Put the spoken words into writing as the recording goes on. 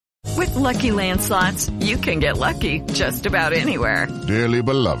With Lucky Land Slots, you can get lucky just about anywhere. Dearly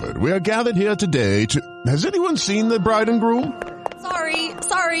beloved, we are gathered here today to... Has anyone seen the bride and groom?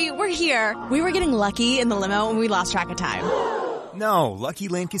 Sorry, we're here. We were getting lucky in the limo and we lost track of time. No, Lucky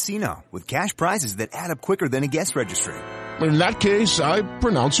Land Casino, with cash prizes that add up quicker than a guest registry. In that case, I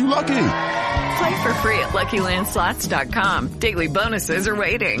pronounce you lucky. Play for free at LuckyLandSlots.com. Daily bonuses are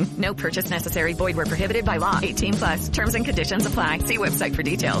waiting. No purchase necessary. Void where prohibited by law. 18+. Terms and conditions apply. See website for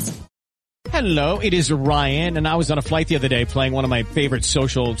details. Hello, it is Ryan, and I was on a flight the other day playing one of my favorite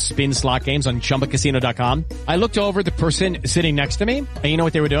social spin slot games on ChumbaCasino.com. I looked over at the person sitting next to me, and you know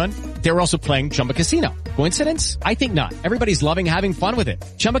what they were doing? They were also playing Chumba Casino. Coincidence? I think not. Everybody's loving having fun with it.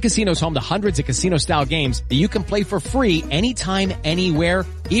 Chumba Casino is home to hundreds of casino-style games that you can play for free anytime, anywhere,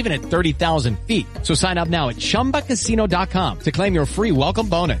 even at 30,000 feet. So sign up now at ChumbaCasino.com to claim your free welcome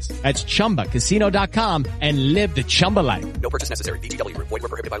bonus. That's ChumbaCasino.com and live the Chumba life. No purchase necessary. VGW. Void where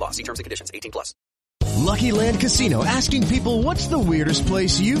prohibited by law. See terms and conditions. 18+. Lucky Land Casino, asking people, what's the weirdest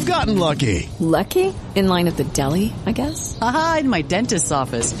place you've gotten lucky? Lucky? In line at the deli, I guess? Aha, in my dentist's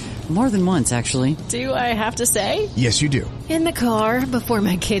office. More than once, actually. Do I have to say? Yes, you do. In the car before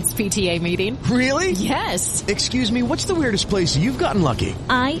my kids' PTA meeting. Really? Yes. Excuse me, what's the weirdest place you've gotten lucky?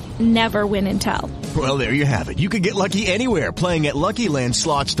 I never win and tell. Well, there you have it. You can get lucky anywhere, playing at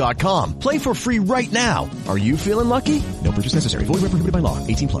LuckyLandSlots.com. Play for free right now. Are you feeling lucky? No purchase necessary. Void where prohibited by law.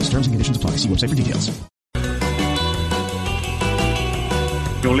 18+. Terms and conditions apply. See website for details.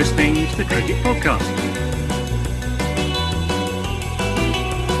 You're listening to the Cricket Podcast.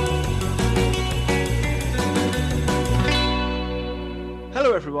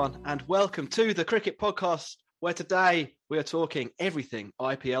 Hello everyone and welcome to the Cricket Podcast, where today we are talking everything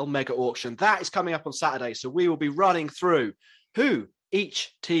IPL mega auction. That is coming up on Saturday, so we will be running through who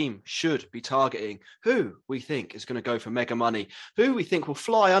each team should be targeting, who we think is going to go for mega money, who we think will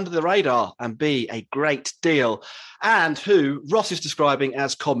fly under the radar and be a great deal, and who Ross is describing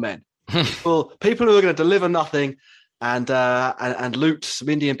as con men. people who are going to deliver nothing and loot some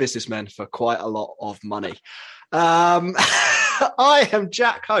Indian businessmen for quite a lot of money. I am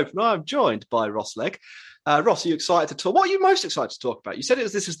Jack Hope, and I am joined by Ross Legg. Ross, are you excited to talk? What are you most excited to talk about? You said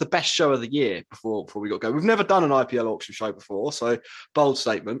this is the best show of the year before we got going. We've never done an IPL auction show before, so bold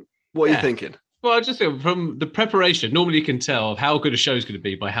statement. What are you thinking? Well, I just think from the preparation, normally you can tell how good a show is going to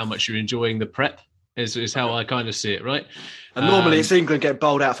be by how much you're enjoying the prep. Is how I kind of see it, right? And normally it's England get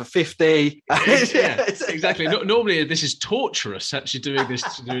bowled out for 50. Yeah, exactly. Normally this is torturous actually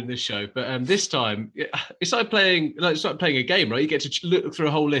doing this show, but this time it's like playing a game, right? You get to look through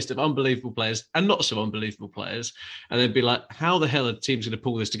a whole list of unbelievable players and not so unbelievable players, and then be like, how the hell are teams going to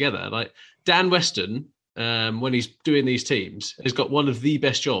pull this together? Like Dan Weston, when he's doing these teams, has got one of the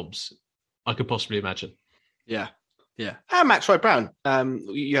best jobs I could possibly imagine. Yeah. Yeah. And Max Wright-Brown,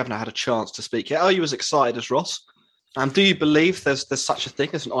 you haven't had a chance to speak yet. Are you as excited as Ross? Do you believe there's such a thing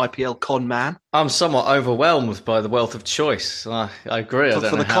as an IPL con man? I'm somewhat overwhelmed by the wealth of choice. I agree. For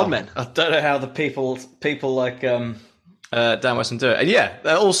the con men. I don't know how the people like Dan Weston do it. And yeah,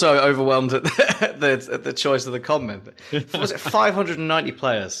 they're also overwhelmed at the choice of the con men. Was it 590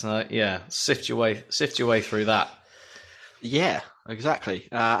 players? Sift your way through that. Yeah, exactly.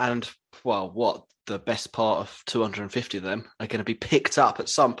 The best part of 250 of them are going to be picked up at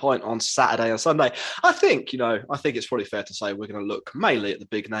some point on Saturday and Sunday. I think it's probably fair to say we're going to look mainly at the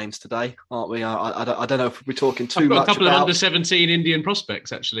big names today, aren't we? I don't know if we're talking too much about... I've got a couple of under-17 Indian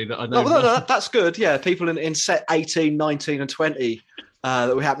prospects, actually, that I know. No, that's good. Yeah, people in set 18, 19 and 20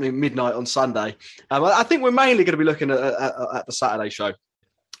 that were happening midnight on Sunday. I think we're mainly going to be looking at the Saturday show.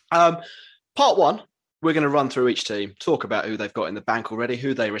 Part one, we're going to run through each team, talk about who they've got in the bank already,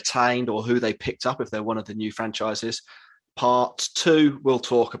 who they retained or who they picked up if they're one of the new franchises. Part two, we'll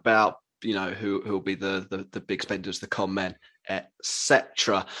talk about, who will be the big spenders, the con men,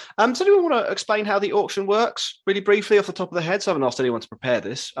 etc. Does anyone want to explain how the auction works really briefly off the top of their heads? I haven't asked anyone to prepare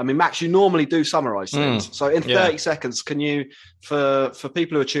this. I mean, Max, you normally do summarise things. So in 30 seconds, can you, for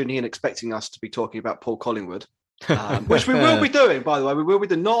people who are tuning in expecting us to be talking about Paul Collingwood, which we will be doing, by the way. We will be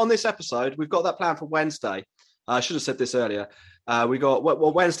doing, not on this episode. We've got that planned for Wednesday. I should have said this earlier. We got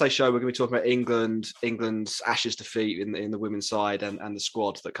Wednesday show. We're going to be talking about England's Ashes defeat in the women's side and the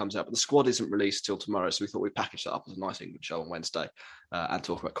squad that comes out. But the squad isn't released till tomorrow, so we thought we'd package that up as a nice England show on Wednesday and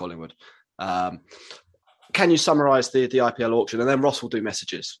talk about Collingwood. Can you summarise the IPL auction? And then Ross will do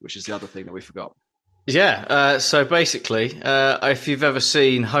messages, which is the other thing that we forgot. Yeah, so basically, if you've ever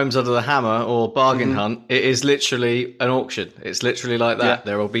seen Homes Under the Hammer or Bargain Hunt, it is literally an auction. It's literally like that. Yeah.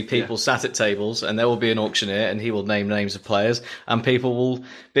 There will be people sat at tables and there will be an auctioneer and he will name names of players and people will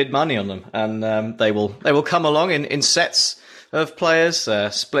bid money on them. And they will come along in sets of players,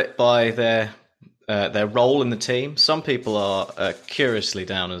 split by their role in the team. Some people are curiously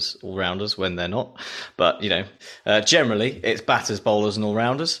down as all-rounders when they're not. But, generally, it's batters, bowlers and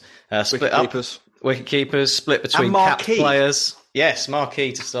all-rounders. Split up. Wicket-keepers, split between capped players. Yes,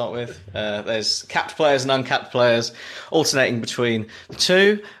 marquee to start with. There's capped players and uncapped players, alternating between the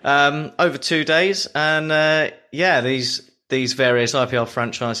two over 2 days. And, these various IPL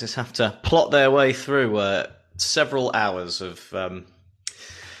franchises have to plot their way through several hours of,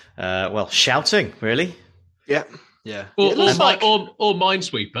 shouting, really. Yeah. Yeah. Or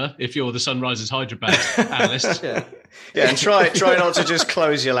Minesweeper, if you're the Sunrisers Hyderabad analyst. Yeah, and try not to just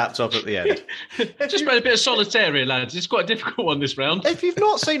close your laptop at the end. Just play a bit of solitaire, lads. It's quite a difficult one this round. If you've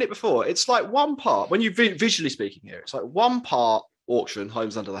not seen it before, it's like one part, when you're visually speaking here, it's like one part auction,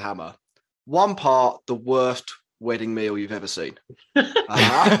 Homes Under the Hammer, one part the worst wedding meal you've ever seen.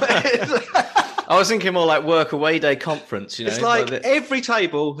 I was thinking more like work away day conference. It's like every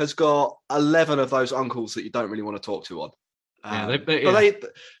table has got 11 of those uncles that you don't really want to talk to on.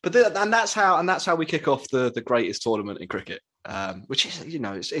 And that's how we kick off the greatest tournament in cricket, which is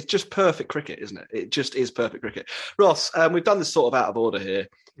it's just perfect cricket, isn't it? It just is perfect cricket. Ross, we've done this sort of out of order here,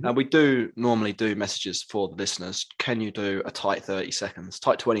 and we do normally do messages for the listeners. Can you do a tight 30 seconds,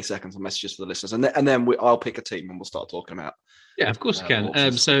 tight 20 seconds of messages for the listeners, and then I'll pick a team and we'll start talking about. Yeah, of course you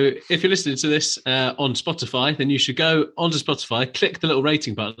can. So if you're listening to this on Spotify, then you should go onto Spotify, click the little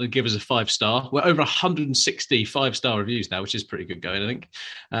rating button and give us a 5-star. We're over 160 5-star reviews now, which is pretty good going, I think.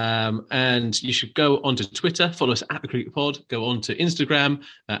 And you should go onto Twitter, follow us at The Cricket Pod, go onto Instagram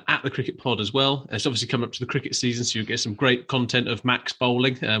at The Cricket Pod as well. It's obviously coming up to the cricket season, so you'll get some great content of Max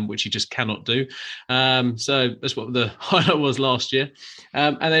bowling, which he just cannot do. So that's what the highlight was last year.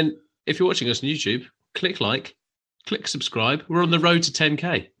 And then if you're watching us on YouTube, click like, click subscribe. We're on the road to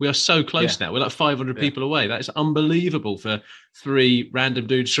 10K. We are so close now. We're like 500 people away. That is unbelievable for 3 random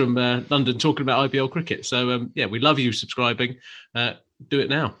dudes from London talking about IPL cricket. So, we love you subscribing. Do it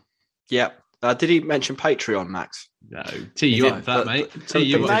now. Yeah. Did he mention Patreon, Max? No. Tee you up for that, mate.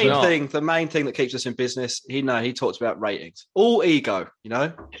 The main thing that keeps us in business, he talks about ratings. All ego,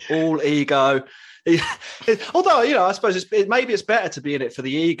 all ego. Although, I suppose maybe it's better to be in it for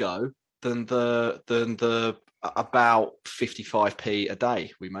the ego than the about 55p a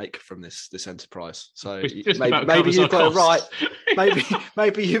day we make from this enterprise. So maybe you've got it right.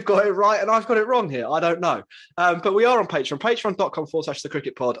 Maybe you've got it right and I've got it wrong here. I don't know. But we are on Patreon, patreon.com/The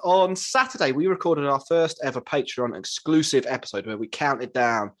Cricket Pod. On Saturday, we recorded our first ever Patreon exclusive episode where we counted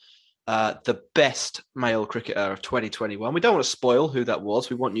down the best male cricketer of 2021. We don't want to spoil who that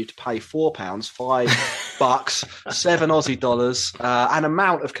was. We want you to pay £4, $5, $7 Aussie dollars, an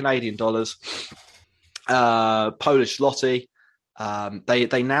amount of Canadian dollars. Polish zloty.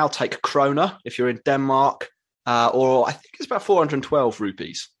 They now take krona if you're in Denmark, or I think it's about 412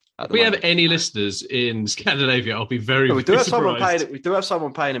 rupees. If we have any listeners in Scandinavia, I'll be very. We do have someone paying. We do have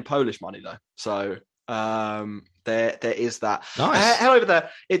someone paying in Polish money though. So there is that. Nice. However,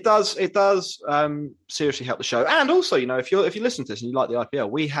 it does seriously help the show. And also, if you listen to this and you like the IPL,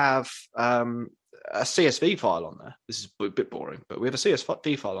 we have a CSV file on there. This is a bit boring, but we have a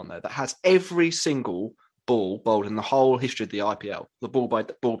CSV file on there that has every single ball bowled in the whole history of the IPL, the ball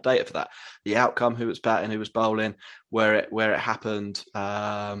data for that, the outcome, who was batting, who was bowling, where it happened,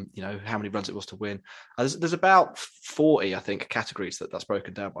 how many runs it was to win. There's about 40, I think, categories that's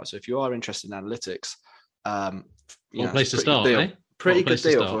broken down by. So if you are interested in analytics, place to start, eh? Pretty good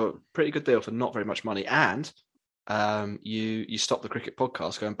deal for not very much money, and you stop the cricket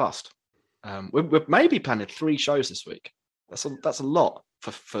podcast going bust. We're maybe planning 3 shows this week. That's a lot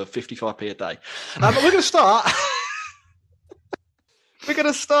for 55p a day. But we're going to start. We're going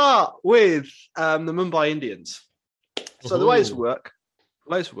to start with the Mumbai Indians. So the ways of work.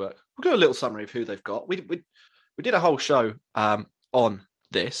 We'll do a little summary of who they've got. We did a whole show on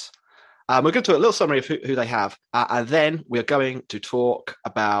this. We're going to do a little summary of who they have, and then we're going to talk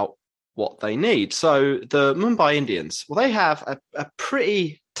about what they need. So the Mumbai Indians, well, they have a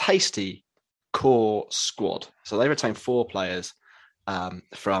pretty tasty core squad. So they retain 4 players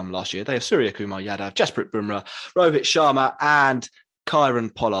from last year. They have Surya Kumar Yadav, Jasprit Bumrah, Rohit Sharma, and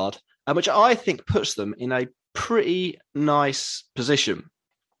Kieron Pollard, which I think puts them in a pretty nice position.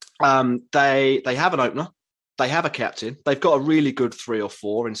 They have an opener. They have a captain. They've got a really good 3 or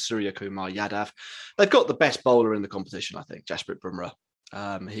 4 in Surya Kumar Yadav. They've got the best bowler in the competition, I think, Jasprit Bumrah.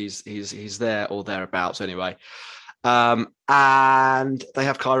 He's there or thereabouts anyway. And they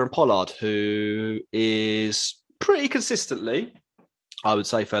have Kieron Pollard, who is pretty consistently, I would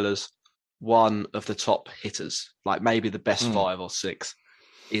say, fellas, one of the top hitters, like maybe the best 5 or 6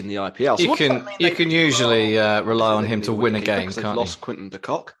 in the IPL. So you can usually rely on him to win a game, can't can't lost Quinton de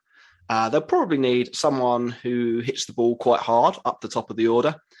Kock. They'll probably need someone who hits the ball quite hard up the top of the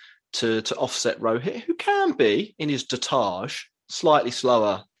order to offset Rohit, who can be, in his dotage, slightly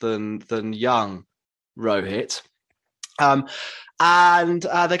slower than young Rohit. And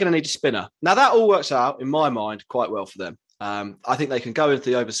they're going to need a spinner. Now, that all works out, in my mind, quite well for them. I think they can go into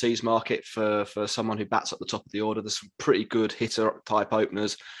the overseas market for someone who bats at the top of the order. There's some pretty good hitter-type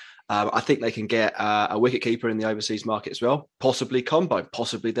openers. I think they can get a wicketkeeper in the overseas market as well, possibly Combo,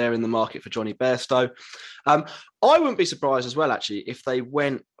 possibly they're in the market for Johnny Bairstow. I wouldn't be surprised as well, actually, if they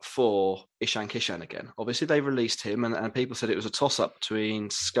went for Ishan Kishan again. Obviously, they released him, and people said it was a toss-up between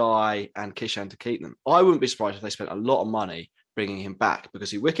Sky and Kishan to keep them. I wouldn't be surprised if they spent a lot of money bringing him back because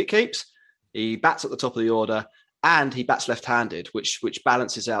he wicket keeps, he bats at the top of the order, and he bats left-handed, which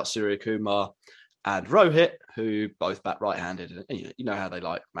balances out Surya Kumar and Rohit, who both bat right-handed. And you know how they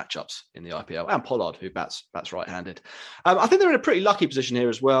like matchups in the IPL, and Pollard, who bats right-handed. I think they're in a pretty lucky position here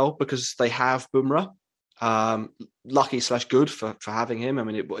as well because they have Bumrah. Lucky/good for having him. I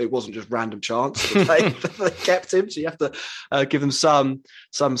mean, it wasn't just random chance that they kept him, so you have to give them some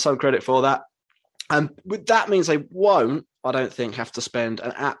credit for that. And that means they won't, I don't think, have to spend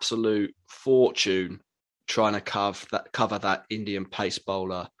an absolute fortune trying to cover that Indian pace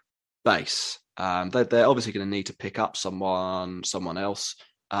bowler base. They're obviously going to need to pick up someone else.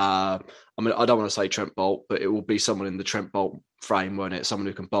 I mean, I don't want to say Trent Bolt, but it will be someone in the Trent Bolt frame, won't it? Someone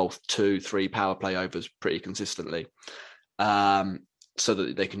who can bowl 2-3 power play overs pretty consistently, so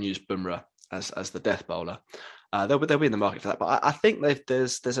that they can use Bumrah as the death bowler. They'll be in the market for that. But I think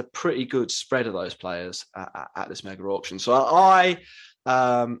there's a pretty good spread of those players at this mega auction. So I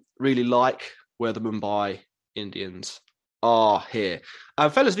really like where the Mumbai Indians are here.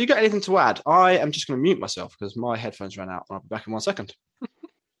 Fellas, have you got anything to add? I am just going to mute myself because my headphones ran out. I'll be back in 1 second.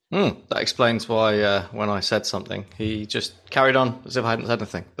 That explains why when I said something, he just carried on as if I hadn't said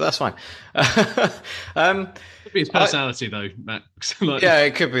anything. But that's fine. Could be his personality, though, Max. Yeah,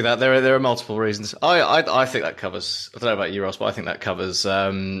 it could be that. There are multiple reasons. I think that covers. I don't know about you, Ross, but I think that covers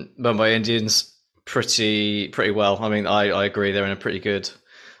Mumbai Indians pretty well. I mean, I agree they're in a pretty good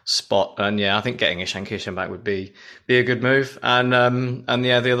spot, and yeah, I think getting Ishan Kishan back would be a good move. And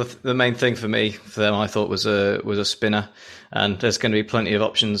yeah, the main thing for them, I thought was a spinner, and there's going to be plenty of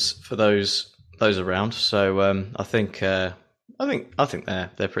options for those around. So I think they're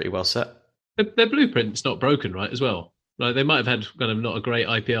pretty well set. Their blueprint's not broken, right? As well, like they might have had kind of not a great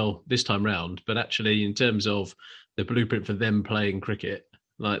IPL this time round, but actually in terms of the blueprint for them playing cricket,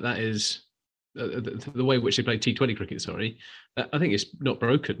 like that is. The way in which they play T20 cricket, I think it's not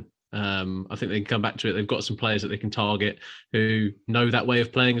broken. I think they can come back to it. They've got some players that they can target who know that way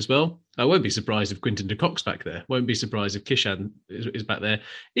of playing as well. I won't be surprised if Quinton de Kock's back there. Won't be surprised if Kishan is back there.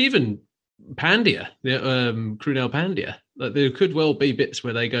 Even Pandya, Krunal Pandya. Like, there could well be bits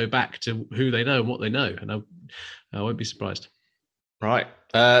where they go back to who they know and what they know, and I won't be surprised. Right.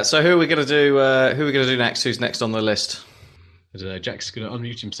 So who are we going to do? Who are we going to do next? Who's next on the list? I don't know. Jack's going to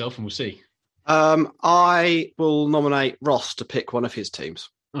unmute himself, and we'll see. I will nominate Ross to pick one of his teams.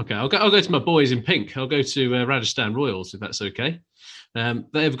 Okay, I'll go to my boys in pink. I'll go to Rajasthan Royals, if that's okay.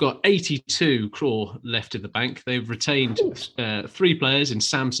 They've got 82 crore left in the bank. They've retained 3 players in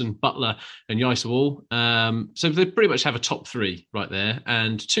Samson, Butler and Jaiswal. So they pretty much have a top 3 right there,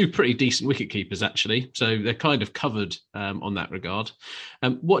 and 2 pretty decent wicket keepers, actually. So they're kind of covered on that regard.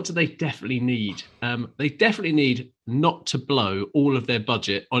 What do they definitely need? They definitely need not to blow all of their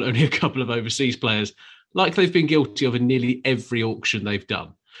budget on only a couple of overseas players, like they've been guilty of in nearly every auction they've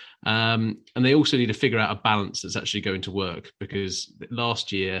done. And they also need to figure out a balance that's actually going to work, because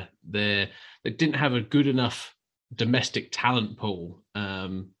last year they didn't have a good enough domestic talent pool.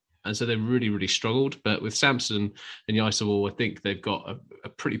 And so they really, really struggled. But with Samson and Jaiswal, I think they've got a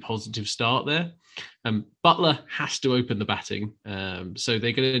pretty positive start there. Butler has to open the batting. So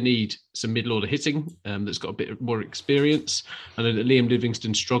they're going to need some middle-order hitting that's got a bit more experience. I know that Liam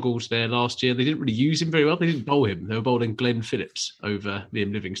Livingstone struggled there last year. They didn't really use him very well. They didn't bowl him. They were bowling Glenn Phillips over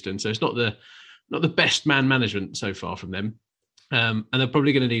Liam Livingstone. So it's not the best man management so far from them. And they're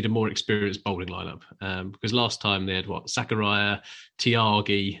probably going to need a more experienced bowling lineup, because last time they had Sakarya,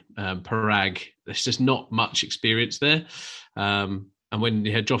 Tyagi, Parag. There's just not much experience there. And when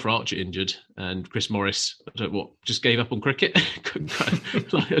you had Jofra Archer injured and Chris Morris, just gave up on cricket. I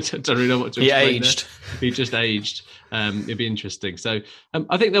don't really know what to explain. He aged. He just aged. It'd be interesting. So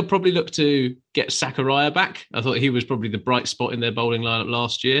I think they'll probably look to get Sakarya back. I thought he was probably the bright spot in their bowling lineup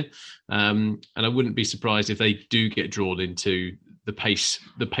last year. And I wouldn't be surprised if they do get drawn into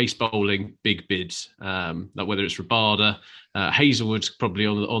the pace bowling big bids, like whether it's Rabada, Hazelwood's probably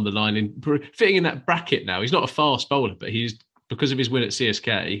on the line in fitting in that bracket now. He's not a fast bowler, but he's, because of his win at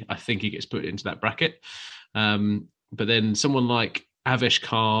CSK, I think he gets put into that bracket. But then someone like Avesh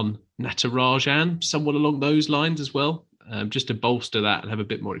Khan, Natarajan, someone along those lines as well, just to bolster that and have a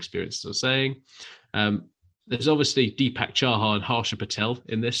bit more experience, as I was saying. There's obviously Deepak Chahar and Harsha Patel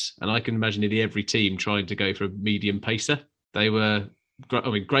in this, and I can imagine nearly every team trying to go for a medium pacer. They were,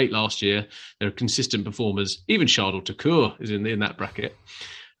 great last year. They're consistent performers. Even Shardul Thakur is in that bracket.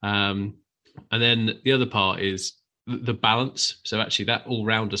 And then the other part is the balance. So actually that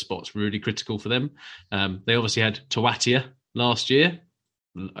all-rounder spot's really critical for them. They obviously had Tawatia last year.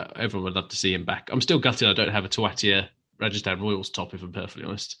 Everyone would love to see him back. I'm still gutted I don't have a Tawatia Rajasthan Royals top, if I'm perfectly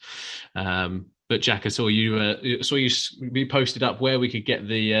honest. But Jack, I saw you posted up where we could get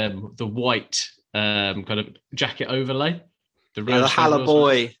the white kind of jacket overlay. The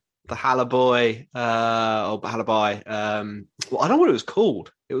Halaboy, or Halabai. Well, I don't know what it was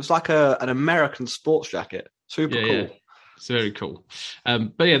called. It was like an American sports jacket. Super cool. Yeah. It's very cool.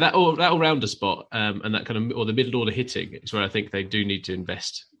 But yeah, that all-rounder spot and that kind of, or the middle order hitting is where I think they do need to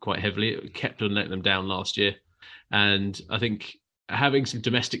invest quite heavily. It kept on letting them down last year. And I think having some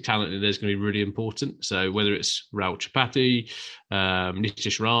domestic talent in there is going to be really important. So whether it's Raul Chapati,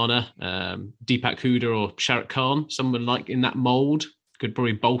 Nitish Rana, Deepak Huda or Shahrukh Khan, someone like in that mould could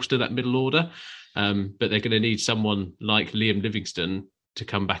probably bolster that middle order. But they're going to need someone like Liam Livingstone to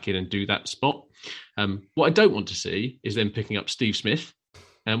come back in and do that spot. What I don't want to see is them picking up Steve Smith.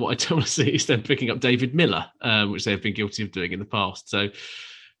 And what I don't want to see is them picking up David Miller, which they've been guilty of doing in the past. So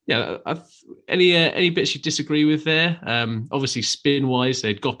yeah, any bits you disagree with there? Obviously, spin-wise, they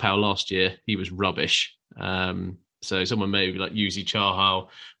had Gopal last year. He was rubbish. So someone maybe like Yuzi Chahal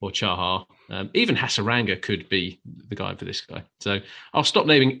or Chahar. Even Hasaranga could be the guy for this guy. So I'll stop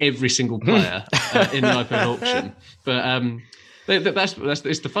naming every single player in the IPL auction. But that's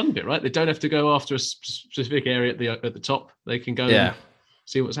it's the fun bit, right? They don't have to go after a specific area at the top. They can go and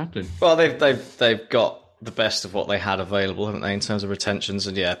see what's happening. Well, they've got the best of what they had available, haven't they, in terms of retentions?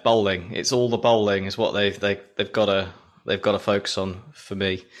 And yeah, bowling. It's all the bowling is what they've got to focus on for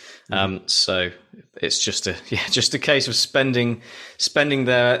me. So it's just a case of spending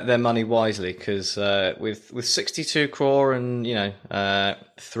their money wisely, because with 62 crore and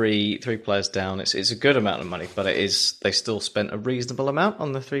three players down, it's a good amount of money, but they still spent a reasonable amount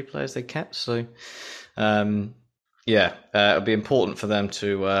on the 3 players they kept. So it'll be important for them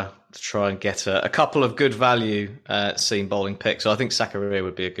to try and get a couple of good value seam bowling picks. So I think Zakaria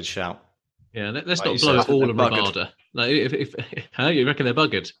would be a good shout. Yeah, let's not blow all of Rabada. Like, if you reckon they're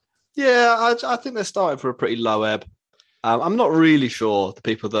buggered? Yeah, I think they're starting for a pretty low ebb. I'm not really sure the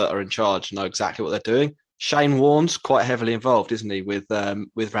people that are in charge know exactly what they're doing. Shane Warne's quite heavily involved, isn't he, with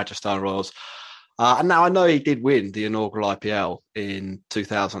Rajasthan Royals? And now I know he did win the inaugural IPL in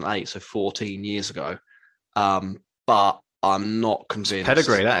 2008, so 14 years ago. But I'm not convinced.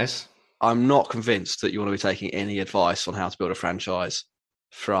 Pedigree, that is. I'm not convinced that you want to be taking any advice on how to build a franchise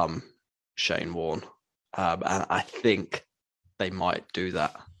from Shane Warne. And I think they might do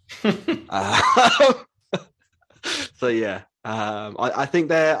that. So yeah, I think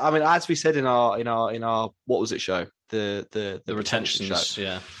they're. I mean, as we said in our what was it show, the retention show.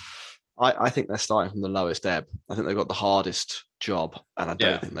 Yeah, I think they're starting from the lowest ebb. I think they've got the hardest job, and I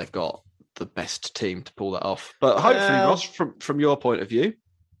don't think they've got the best team to pull that off. But hopefully, Ross, from your point of view,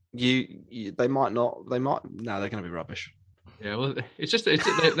 they might not. They're going to be rubbish. Yeah, well, it's just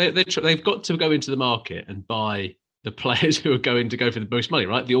they've got to go into the market and buy the players who are going to go for the most money,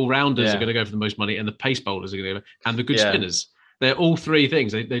 right? The all-rounders are going to go for the most money, and the pace bowlers are going to go, and the good spinners. They're all 3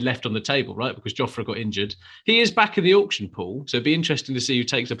 things they left on the table, right? Because Jofra got injured. He is back in the auction pool, so it'd be interesting to see who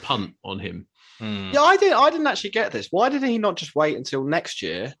takes a punt on him. Yeah, I didn't actually get this. Why did he not just wait until next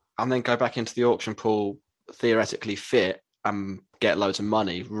year and then go back into the auction pool, theoretically fit, and get loads of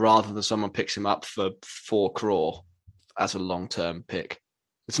money, rather than someone picks him up for 4 crore as a long-term pick?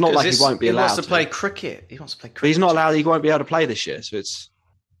 It's not like he won't be allowed to. He wants to play cricket. But he's not allowed. He won't be able to play this year. So it's,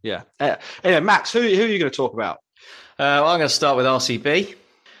 yeah. Anyway, Max, who are you going to talk about? Well, I'm going to start with RCB.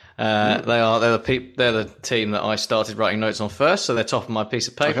 They're the team that I started writing notes on first, so they're top of my piece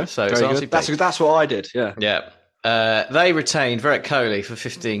of paper. Okay, so it's RCB. That's what I did. Yeah. Yeah. They retained Virat Kohli for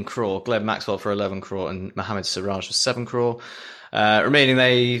 15 crore, Glenn Maxwell for 11 crore, and Mohammad Siraj for 7 crore. Remaining,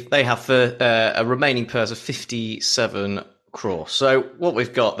 they have a remaining purse of 57 crore. So what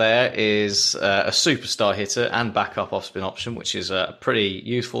we've got there is a superstar hitter and backup off spin option, which is a pretty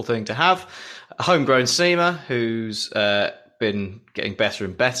useful thing to have. A homegrown seamer who's been getting better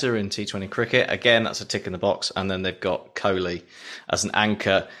and better in T20 cricket. Again, that's a tick in the box. And then they've got Kohli as an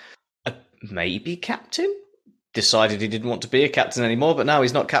anchor, maybe captain. Decided he didn't want to be a captain anymore, but now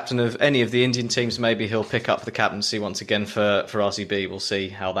he's not captain of any of the Indian teams. Maybe he'll pick up the captaincy once again for RCB. We'll see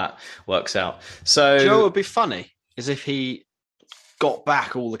how that works out. So, do you know what would be funny is if he got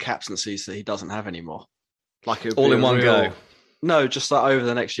back all the captaincies that he doesn't have anymore, like it would all be in one go. No, just like over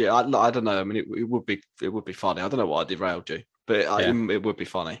the next year. I don't know. I mean, it would be funny. I don't know what I derailed you, but it would be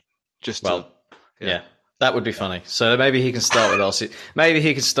funny. Yeah. That would be funny. So maybe he can start with RCB. Maybe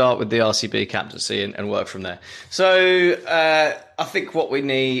he can start with the RCB captaincy and work from there. So I think what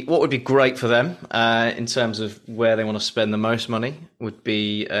would be great for them in terms of where they want to spend the most money would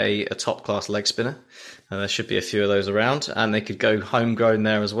be a top class leg spinner. There should be a few of those around, and they could go homegrown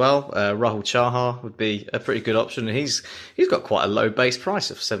there as well. Rahul Chahar would be a pretty good option, and he's got quite a low base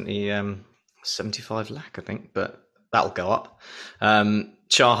price of 75 lakh, I think, but that'll go up.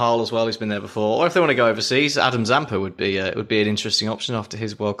 Chahal as well, who's been there before. Or if they want to go overseas, Adam Zampa would be an interesting option after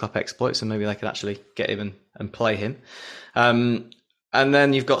his World Cup exploits, and maybe they could actually get him and play him. And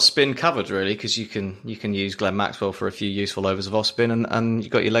then you've got spin covered, really, because you can use Glenn Maxwell for a few useful overs of off spin, and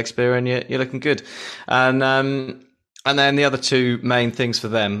you've got your leg spinner, and you're looking good. And then the other two main things for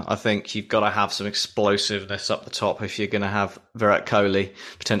them, I think you've got to have some explosiveness up the top if you're going to have Virat Kohli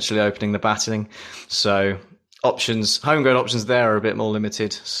potentially opening the batting. So homegrown options there are a bit more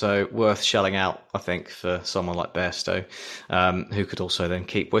limited, so worth shelling out, I think, for someone like Bairstow, who could also then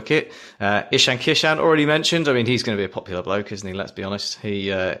keep wicket. Ishan Kishan, already mentioned. I mean, he's going to be a popular bloke, isn't he? Let's be honest. He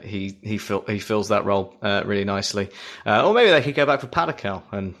fills that role really nicely. Or maybe they could go back for Padikkal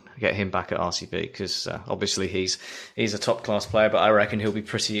and get him back at RCB, because obviously he's a top class player, but I reckon he'll be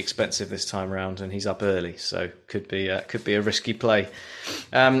pretty expensive this time around, and he's up early, so could be a risky play.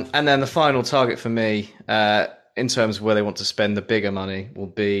 And then the final target for me, in terms of where they want to spend the bigger money, will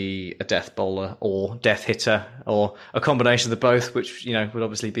be a death bowler or death hitter, or a combination of the both, which would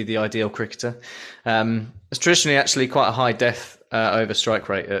obviously be the ideal cricketer. It's traditionally actually quite a high death over strike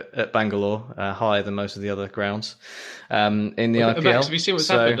rate at Bangalore, higher than most of the other grounds in the IPL. Max, have you seen what's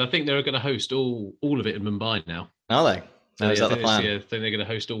happened? I think they're going to host all of it in Mumbai now. Are they? Is that the plan? I think they're going to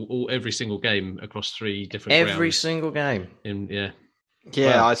host every single game across 3 different grounds. Every single game?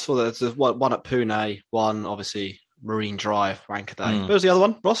 Yeah, wow. I saw that there's one at Pune, one obviously Marine Drive, Wankaday. Where was the other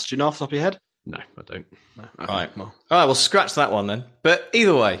one? Ross, do you know off the top of your head? No, I don't. No. Okay, all right, well, scratch that one then. But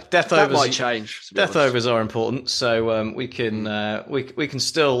either way, death overs might change. Death overs are important, so we can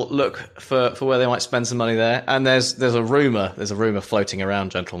still look for where they might spend some money there. And there's a rumor floating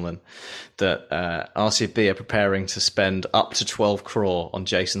around, gentlemen, that RCB are preparing to spend up to 12 crore on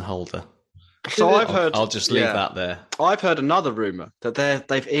Jason Holder. So I've heard. I'll just leave that there. I've heard another rumor that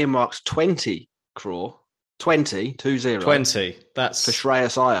they've earmarked 20 crore, 20. That's for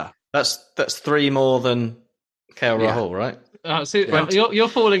Shreyas Iyer. That's 3 more than KL Rahul, right? You're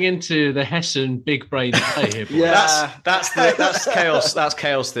falling into the Hessen big brain play here. That's chaos. That's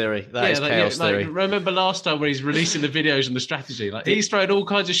chaos theory. That is chaos theory. Remember last time when he's releasing the videos and the strategy? He's throwing all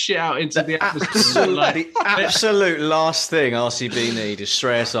kinds of shit out into the atmosphere. The absolute last thing RCB need is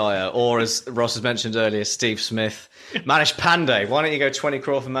Shreyas Iyer, or as Ross has mentioned earlier, Steve Smith. Manish Pandey. Why don't you go 20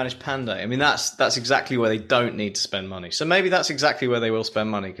 crore for Manish Pandey? I mean, that's exactly where they don't need to spend money. So maybe that's exactly where they will spend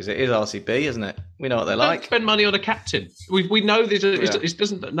money, because it is RCB, isn't it? We know what they're like. Spend money on a captain. We know this. It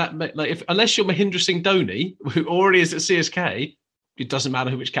doesn't unless you're Mahendra Singh Dhoni, who already is at CSK. It doesn't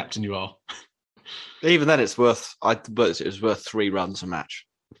matter which captain you are. Even then, it's worth. But it's worth 3 runs a match.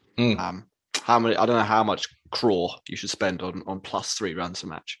 How many? I don't know how much crore you should spend on plus 3 runs a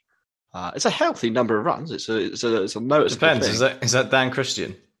match. It's a healthy number of runs. It's a noticeable Depends. thing. Is that Dan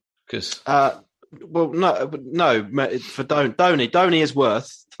Christian? Because well, no. For Dhoni is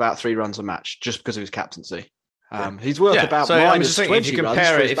worth about 3 runs a match just because of his captaincy. He's worth about minus 20 if you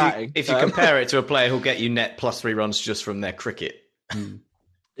compare it, if you compare it to a player who'll get you net plus 3 runs just from their cricket.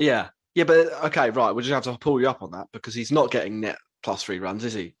 Yeah, but okay, right. We'll just have to pull you up on that, because he's not getting net plus 3 runs,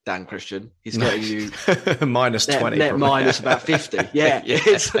 is he, Dan Christian? He's getting you minus 20. Net minus about 50. Yeah.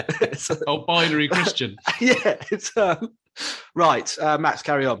 It's binary Christian. Yeah. It's right. Max,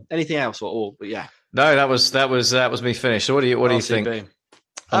 carry on. Anything else? Or yeah. No, that was me finished. So what do you think on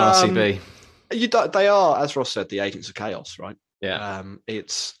RCB? They are, as Ross said, the agents of chaos, right? Yeah.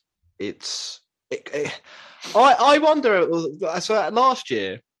 I wonder. So last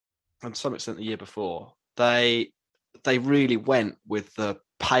year, and to some extent the year before, they really went with the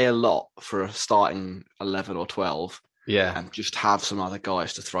pay a lot for a starting 11 or 12, and just have some other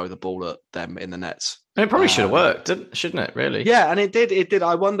guys to throw the ball at them in the nets. And it probably should have worked, shouldn't it? Really? Yeah, and it did. It did.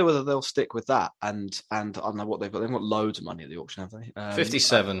 I wonder whether they'll stick with that. And I don't know what they've got. They've got loads of money at the auction, have they?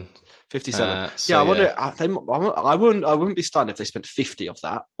 57. 57. So, yeah, I wonder. I wouldn't be stunned if they spent 50 of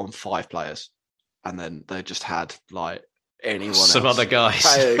that on 5 players, and then they just had like anyone some else. Other guys.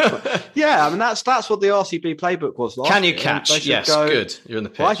 Yeah, I mean that's what the RCB playbook was. Can you catch? Yes, good. You're in the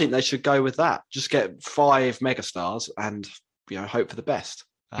pitch. Well, I think they should go with that. Just get 5 megastars and hope for the best.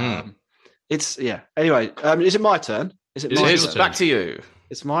 It's Anyway, is it my turn? Is it my turn? Back to you.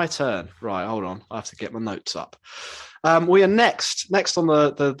 It's my turn. Right, hold on. I have to get my notes up. We are next on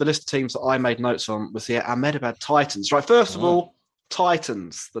the list of teams that I made notes on was the Ahmedabad Titans. Right, first of all,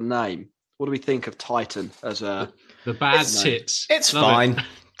 Titans, the name. What do we think of Titan as a the bad tits? It's fine.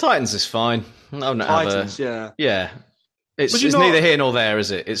 Titans is fine. Titans, yeah. It's neither here nor there,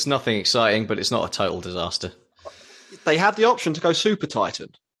 is it? It's nothing exciting, but it's not a total disaster. They had the option to go Super Titan.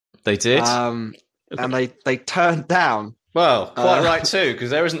 They did, and they turned down. Well, quite right too, because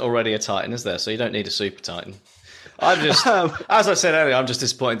there isn't already a Titan, is there? So you don't need a Super Titan. I'm just, as I said earlier, I'm just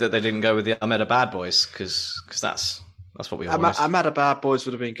disappointed that they didn't go with the Ahmedabad boys because that's what we wanted. Ahmedabad boys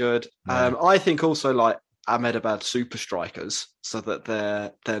would have been good. Yeah. I think also like Ahmedabad Super Strikers, so that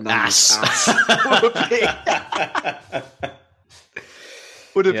their name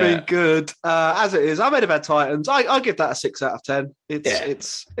would have been good. As it is, Ahmedabad Titans. I give that a 6 out of 10.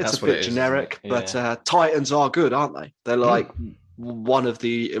 It's a bit generic, but Titans are good, aren't they? They're like one of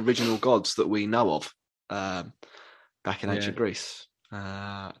the original gods that we know of back in ancient Greece.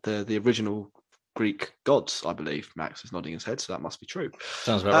 The original Greek gods, I believe. Max is nodding his head, so that must be true.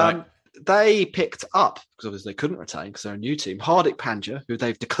 Sounds about right. They picked up, because obviously they couldn't retain because they're a new team, Hardik Pandya, who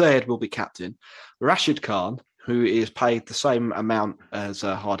they've declared will be captain, Rashid Khan, who is paid the same amount as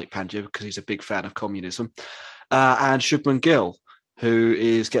Hardik Pandya because he's a big fan of communism, and Shubman Gill, who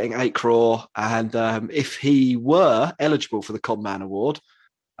is getting 8 crore, and if he were eligible for the Conman Award,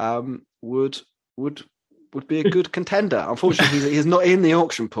 would be a good contender. Unfortunately, he's not in the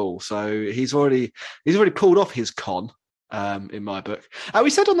auction pool, so he's already pulled off his con. In my book, we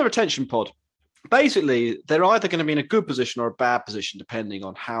said on the retention pod, basically they're either going to be in a good position or a bad position depending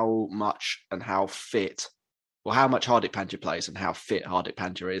on how much and how fit, or how much Hardik Pandya plays and how fit Hardik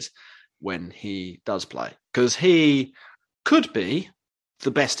Pandya is when he does play. Because he could be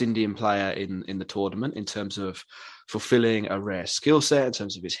the best Indian player in the tournament in terms of fulfilling a rare skill set, in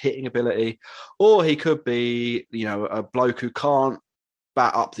terms of his hitting ability, or he could be, a bloke who can't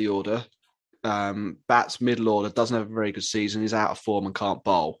bat up the order. Bats middle order, doesn't have a very good season, is out of form and can't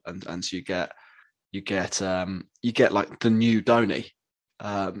bowl, and so you get like the new Dhoni.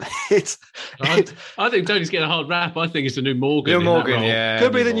 I think Dhoni's getting a hard rap. I think it's the new Morgan. New Morgan, yeah,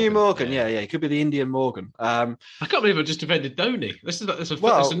 could be the new Morgan. Yeah, he could be the Indian Morgan. I can't believe I just defended Dhoni. This is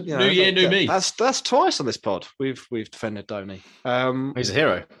new year, new me. That's twice on this pod. We've defended Dhoni. He's a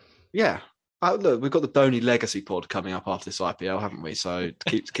hero. Yeah. Look, we've got the Dhoni Legacy pod coming up after this IPL, haven't we? So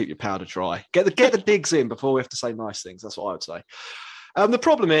keep your powder dry. Get the digs in before we have to say nice things. That's what I would say. The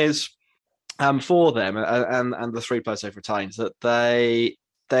problem is for them and the 3 players they've retained that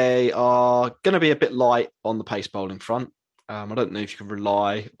they are going to be a bit light on the pace bowling front. I don't know if you can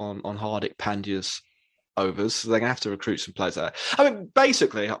rely on Hardik Pandya's overs. So they're going to have to recruit some players there. I mean,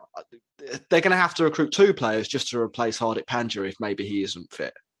 basically, they're going to have to recruit 2 players just to replace Hardik Pandya if maybe he isn't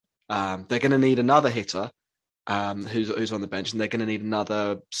fit. They're going to need another hitter who's on the bench, and they're going to need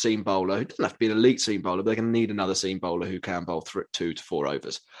another seam bowler who doesn't have to be an elite seam bowler, but they're going to need another seam bowler who can bowl 2 to 4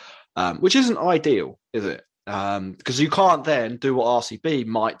 overs, which isn't ideal, is it? Because you can't then do what RCB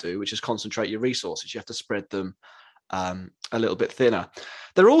might do, which is concentrate your resources. You have to spread them a little bit thinner.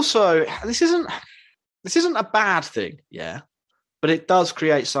 They're also this isn't a bad thing, but it does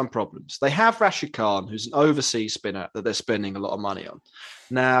create some problems. They have Rashid Khan, who's an overseas spinner that they're spending a lot of money on.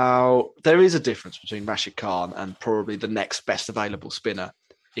 Now, there is a difference between Rashid Khan and probably the next best available spinner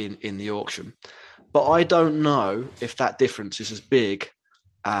in the auction. But I don't know if that difference is as big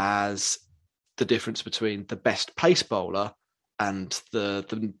as the difference between the best pace bowler and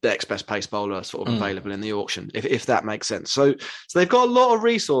the next best pace bowler sort of available in the auction, if that makes sense. So they've got a lot of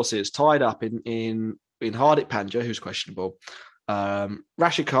resources tied up in Hardik Pandya, who's questionable,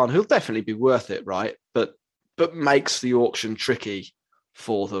 Rashid Khan, who'll definitely be worth it, right? But makes the auction tricky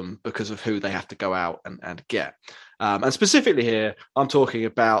for them because of who they have to go out and get. And specifically here, I'm talking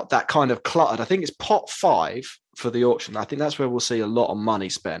about that kind of cluttered, I think it's pot 5 for the auction. I think that's where we'll see a lot of money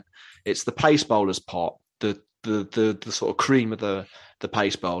spent. It's the pace bowlers pot, the sort of cream of the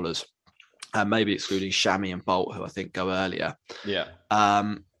pace bowlers, maybe excluding Shami and Bolt, who I think go earlier. Yeah.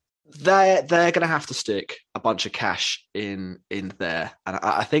 they're going to have to stick a bunch of cash in there, and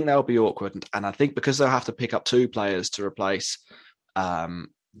I think that'll be awkward. And I think because they'll have to pick up 2 players to replace Hardik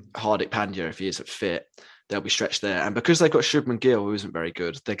Pandya if he isn't fit, they'll be stretched there. And because they've got Shubman Gill, who isn't very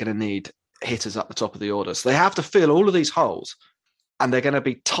good, they're going to need hitters up the top of the order. So they have to fill all of these holes, and they're going to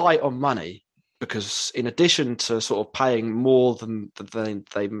be tight on money because in addition to sort of paying more than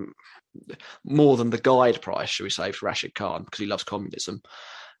the guide price, shall we say, for Rashid Khan because he loves communism.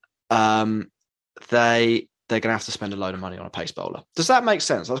 They're going to have to spend a load of money on a pace bowler. Does that make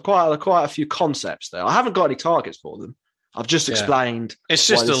sense? There's quite a few concepts there. I haven't got any targets for them. I've just explained. It's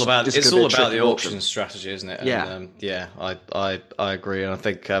just all about the auction strategy, isn't it? And, I agree, and I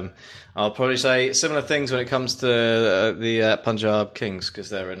think I'll probably say similar things when it comes to the Punjab Kings because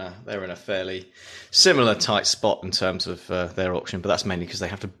they're in a fairly similar tight spot in terms of their auction, but that's mainly because they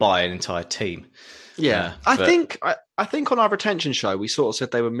have to buy an entire team. Yeah, I think on our retention show we sort of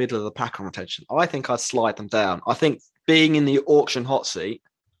said they were middle of the pack on retention. I think I'd slide them down. I think being in the auction hot seat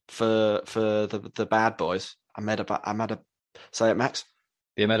for the bad boys. Say it, Max.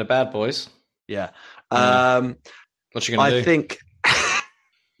 The Ahmeda Bad Boys. Yeah. What you going to do? I think.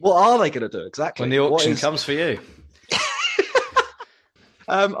 What are they going to do exactly when the auction comes for you?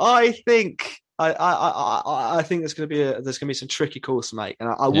 I think there's going to be some tricky calls to make, and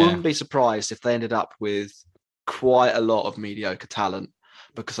I wouldn't be surprised if they ended up with quite a lot of mediocre talent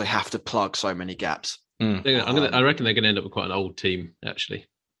because they have to plug so many gaps. I reckon they're going to end up with quite an old team actually.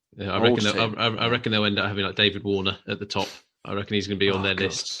 I reckon they'll end up having like David Warner at the top. I reckon he's going to be on their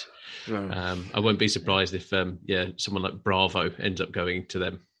list. I won't be surprised if someone like Bravo ends up going to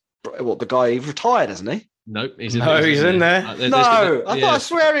them. What, the guy, he retired, hasn't he? No, he's in there. I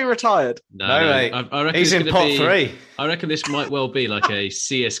swear he retired. No, mate. I reckon he's in pot 3. I reckon this might well be like a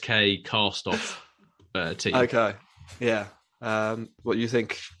CSK cast-off team. Okay, yeah. What do you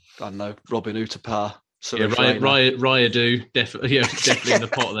think? I don't know, Robin Uthapar. Rayadu, definitely in the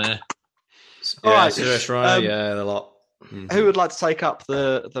pot there. All right, Suresh Raya, the lot. Who would like to take up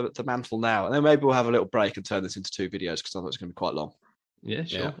the mantle now? And then maybe we'll have a little break and turn this into 2 videos because I thought it's going to be quite long. Yeah,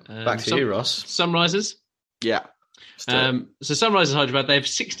 sure. Yeah. Back to you, Ross. Sunrisers. Yeah. So Sunrisers Hyderabad, they have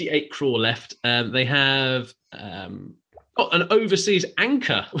 68 crore left. They have got an overseas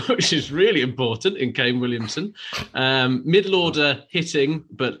anchor, which is really important in Kane Williamson. Middle order hitting,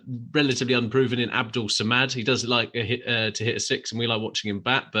 but relatively unproven in Abdul Samad. He does like to hit a 6, and we like watching him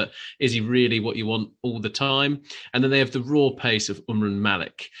bat, but is he really what you want all the time? And then they have the raw pace of Umran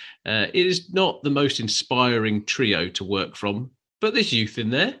Malik. It is not the most inspiring trio to work from, but there's youth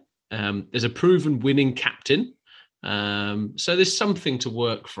in there. There's a proven winning captain. So there's something to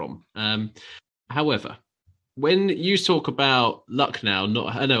work from. However, when you talk about Lucknow,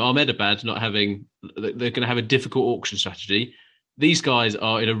 Ahmedabad not having, they're going to have a difficult auction strategy. These guys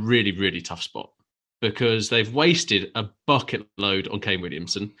are in a really, really tough spot because they've wasted a bucket load on Kane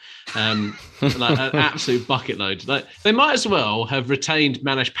Williamson, like an absolute bucket load. Like, they might as well have retained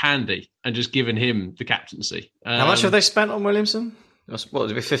Manish Pandey and just given him the captaincy. How much have they spent on Williamson? What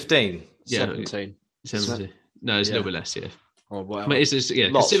would it be? 15? Yeah, 17. No, it's a little bit less. Yeah. Oh wow! But it's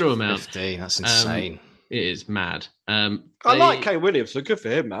considerable amount. 15. That's insane. It is mad. I like Kane Williamson. Good for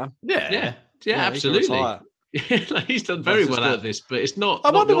him, man. Yeah, absolutely. Like, he's done very well out of this, but it's not.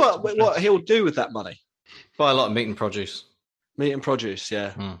 I wonder what he'll do with that money. Buy a lot of meat and produce. Meat and produce,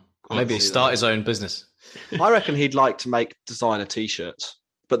 yeah. Maybe start his own business. I reckon he'd like to make designer T-shirts,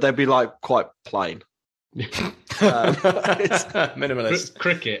 but they'd be like quite plain. Minimalist.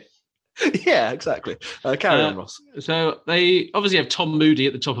 Cricket. Yeah, exactly. Carry on, Ross. So they obviously have Tom Moody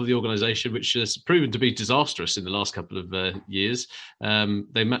at the top of the organisation, which has proven to be disastrous in the last couple of years.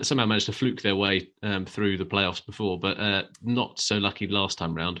 They somehow managed to fluke their way through the playoffs before, but not so lucky last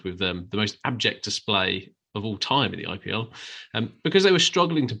time round with the most abject display of all time in the IPL, because they were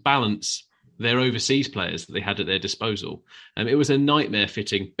struggling to balance their overseas players that they had at their disposal. It was a nightmare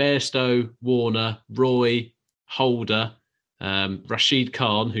fitting Bairstow, Warner, Roy, Holder, Rashid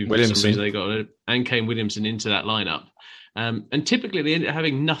Khan, who for some reason they got, and Kane Williamson into that lineup. And typically they ended up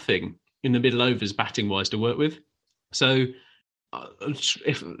having nothing in the middle overs batting wise to work with. So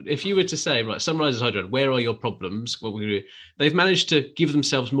if you were to say, right, Sunrisers Hyderabad, where are your problems? What we do? They've managed to give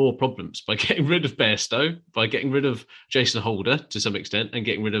themselves more problems by getting rid of Bairstow, by getting rid of Jason Holder to some extent, and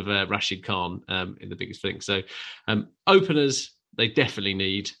getting rid of Rashid Khan in the biggest thing. So openers, they definitely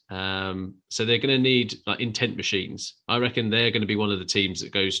need. So they're going to need like intent machines. I reckon they're going to be one of the teams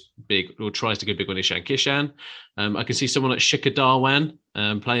that goes big or tries to go big on Ishan Kishan. I can see someone like Shikhar Dhawan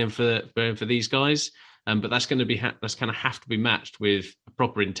playing for these guys. But that's going to be that's kind of have to be matched with a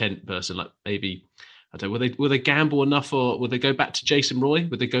proper intent person, like maybe I don't know, will they gamble enough, or will they go back to Jason Roy?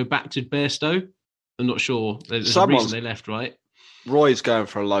 Would they go back to Bairstow? I'm not sure. There's a reason they left, right? Roy's going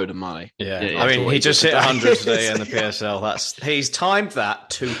for a load of money. Yeah. I mean, he just hit 100 today in the PSL. He's timed that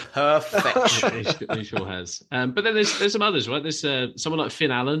to perfection. He sure has. But then there's some others, right? There's someone like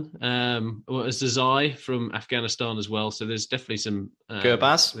Finn Allen, there's Zai from Afghanistan as well. So there's definitely some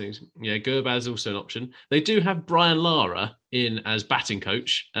Gurbaz. things. Yeah, Gurbaz is also an option. They do have Brian Lara in as batting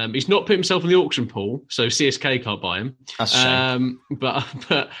coach. He's not put himself in the auction pool, so CSK can't buy him. That's a shame. But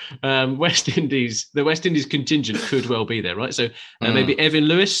the West Indies contingent could well be there, right? So maybe Evan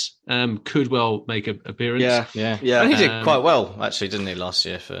Lewis could well make an appearance. Yeah. And he did quite well, actually, didn't he, last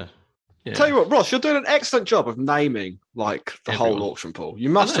year? Tell you what, Ross, you're doing an excellent job of naming like the whole auction pool. You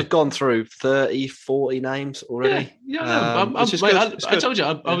must have gone through 30, 40 names already. Yeah. I told you,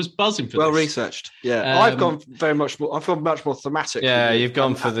 I was buzzing for this. Well researched. Yeah. I've gone much more thematic. Yeah, you've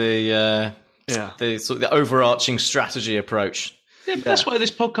gone for the sort of the overarching strategy approach. Yeah, but that's why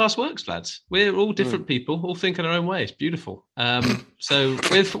this podcast works, lads. We're all different people, all think in our own way. It's beautiful. So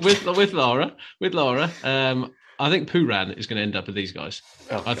with Lara, I think Pooran is going to end up with these guys.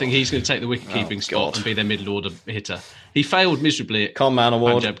 I think he's going to take the wicket-keeping spot and be their middle-order hitter. He failed miserably at Con-Man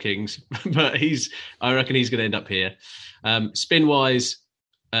Award. Punjab Kings, but I reckon he's going to end up here. Spin-wise,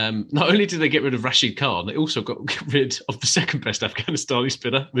 not only did they get rid of Rashid Khan, they also got rid of the second-best Afghanistani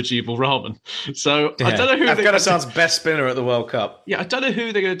spinner, Mujibur Rahman. So I don't know who Afghanistan's best spinner at the World Cup. Yeah, I don't know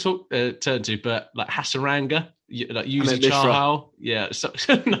who they're going to turn to, but like Hasaranga, like Yuzi Chahal. Yeah,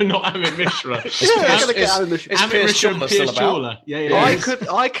 no, not Amit Mishra. Is Piers Chawla still about? Yeah.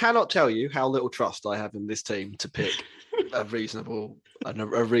 I cannot tell you how little trust I have in this team to pick a reasonable 11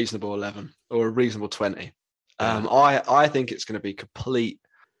 or a reasonable 20. I think it's going to be complete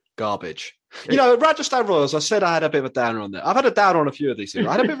garbage. You know, Rajasthan Royals, I said I had a bit of a downer on there. I've had a downer on a few of these things.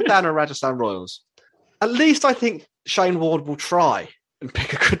 I had a bit of a downer on Rajasthan Royals. At least I think Shane Ward will try and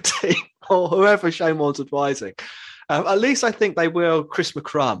pick a good team, or whoever Shane Ward's advising. At least I think they will. Chris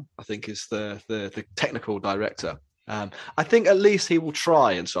McCrum, I think, is the technical director. I think at least he will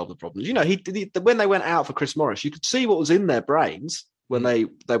try and solve the problems. You know, when they went out for Chris Morris, you could see what was in their brains when they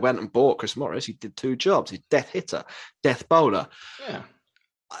went and bought Chris Morris. He did two jobs. He's death hitter, death bowler. Yeah.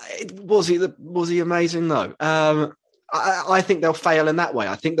 Was he amazing? No. I think they'll fail in that way.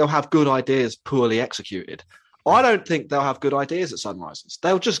 I think they'll have good ideas poorly executed. I don't think they'll have good ideas at Sunrisers.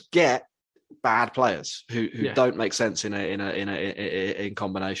 They'll just get bad players who don't make sense in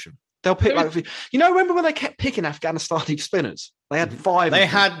combination. They'll pick remember when they kept picking Afghanistani spinners? They had 5. They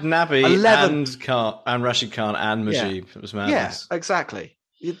had Nabi 11 and Rashid Khan and Mujib. Yeah. It was madness. Yeah, exactly.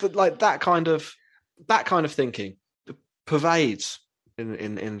 Like that kind of thinking pervades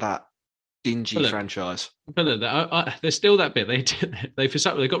in that dingy franchise. But look, there's still that bit. They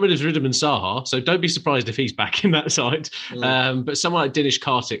got rid of Ridham and Saha, so don't be surprised if he's back in that side. But someone like Dinesh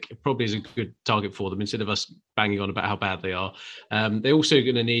Karthik probably is a good target for them instead of us banging on about how bad they are. They're also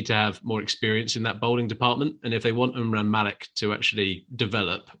going to need to have more experience in that bowling department, and if they want Umran Malik to actually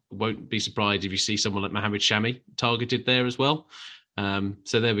develop, won't be surprised if you see someone like Mohammed Shami targeted there as well.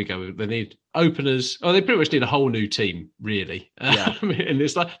 So there we go. They need openers. Oh, they pretty much need a whole new team, really. Yeah. And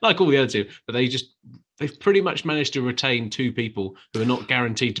it's like all the other teams, but they've pretty much managed to retain 2 people who are not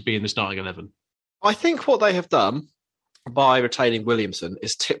guaranteed to be in the starting 11. I think what they have done by retaining Williamson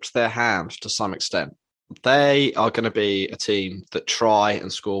is tipped their hand to some extent. They are going to be a team that try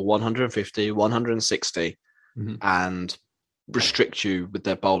and score 150, 160 and restrict you with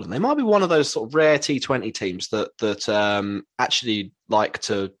their bowling. They might be one of those sort of rare T20 teams that actually like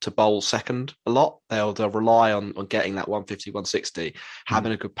to bowl second a lot. They'll rely on getting that 150, 160,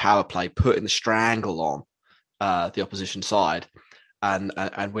 having a good power play, putting the strangle on the opposition side and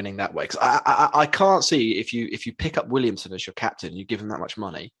winning that way. Because I can't see if you pick up Williamson as your captain, you give him that much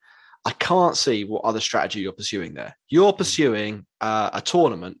money, I can't see what other strategy you're pursuing there. You're pursuing a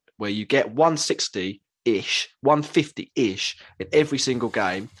tournament where you get 160-ish, 150-ish in every single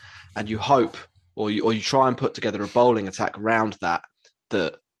game, and you hope, or you try and put together a bowling attack around that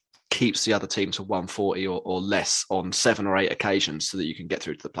keeps the other team to 140 or less on 7 or 8 occasions so that you can get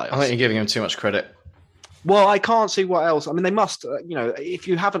through to the playoffs. I think you're giving him too much credit. Well, I can't see what else. I mean, they must, if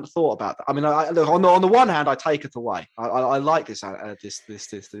you haven't thought about that. I mean, look, on the one hand, I take it away. I like this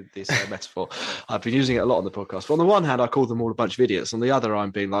metaphor. I've been using it a lot on the podcast. But on the one hand, I call them all a bunch of idiots. On the other,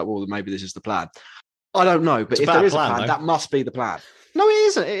 I'm being like, well, maybe this is the plan. I don't know, but if there is a plan, that must be the plan. No, it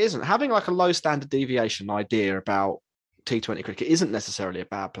isn't. It isn't. Having like a low standard deviation idea about T20 cricket isn't necessarily a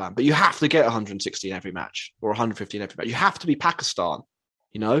bad plan, but you have to get 160 in every match or 150 in every match. You have to be Pakistan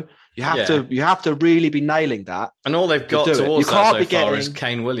You have to really be nailing that. And all they've got towards that so far is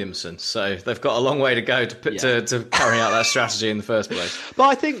Kane Williamson. So they've got a long way to go to carry out that strategy in the first place. But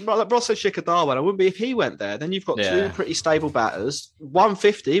I think like Ross said, Shikadawa, it wouldn't be if he went there. Then you've got two pretty stable batters.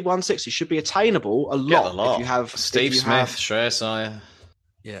 150, 160 should be attainable a lot. If you have Steve Smith, Shreyas Iyer.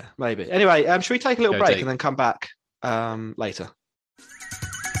 Yeah, maybe. Anyway, should we take a little break and then come back later?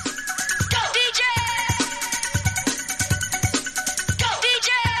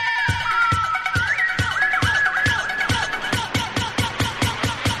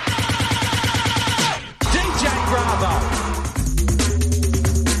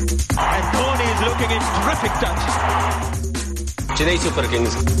 Terrific touch. Chennai Super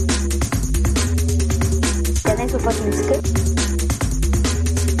Kings. Chennai Super Kings.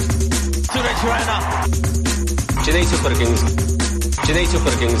 Suresh Raina. Chennai Super Kings. Chennai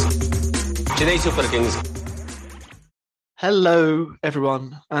Super Kings. Chennai Super Kings. Hello,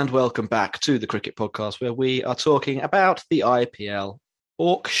 everyone, and welcome back to the Cricket Podcast, where we are talking about the IPL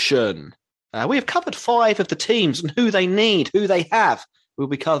auction. We have covered 5 of the teams and who they need, who they have. We'll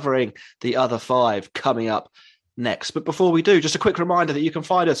be covering the other 5 coming up next. But before we do, just a quick reminder that you can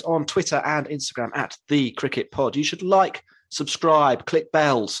find us on Twitter and Instagram at The Cricket Pod. You should like, subscribe, click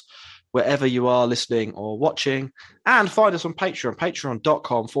bells wherever you are listening or watching, and find us on Patreon,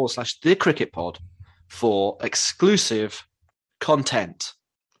 patreon.com/The Cricket Pod for exclusive content.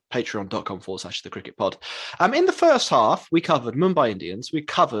 Patreon.com/The Cricket Pod. In the first half, we covered Mumbai Indians. We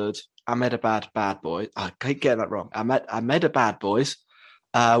covered Ahmedabad Bad Boys. I keep getting that wrong. Ahmedabad Boys.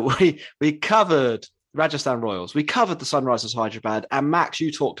 We covered Rajasthan Royals. We covered the Sunrisers Hyderabad. And Max, you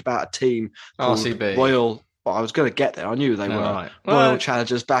talked about a team called RCB. Royal. Well, I was going to get there. I knew they were. Right. Royal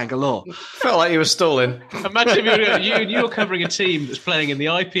Challengers Bangalore. Felt like you were stalling. Imagine if you were covering a team that's playing in the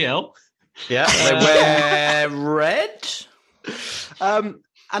IPL. Yeah, they wear red. And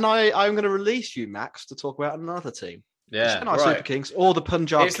I'm going to release you, Max, to talk about another team. Yeah, Chennai Super Kings or the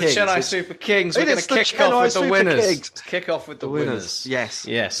Punjab Kings. It's the Chennai Super Kings. We're going to kick off with the winners. Kick off with the winners. Yes.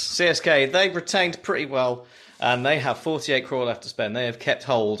 CSK, they retained pretty well, and they have 48 crore left to spend. They have kept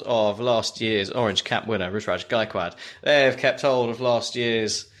hold of last year's Orange Cap winner, Ruturaj Gaikwad. They have kept hold of last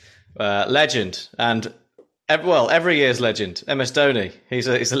year's legend, and every year's legend, MS Dhoni. He's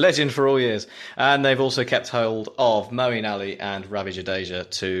a legend for all years. And they've also kept hold of Moeen Ali and Ravi Jadeja,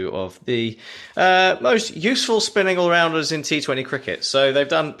 2 of the most useful spinning all-rounders in T20 cricket. So they've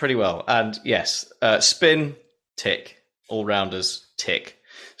done pretty well. And yes, spin, tick. All-rounders, tick.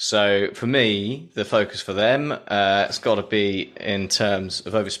 So for me, the focus for them, it's got to be in terms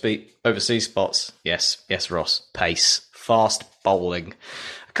of overseas spots. Yes, Ross. Pace. Fast bowling.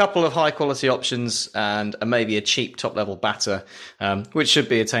 A couple of high quality options and maybe a cheap top level batter, which should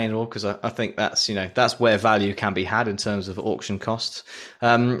be attainable because I think that's where value can be had in terms of auction costs,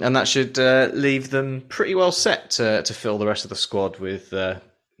 and that should leave them pretty well set to fill the rest of the squad with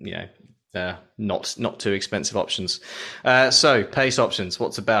not too expensive options. So pace options.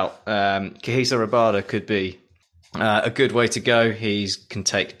 What's about Kahisa Rabada could be a good way to go. He can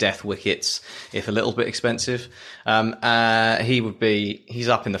take death wickets if a little bit expensive. He's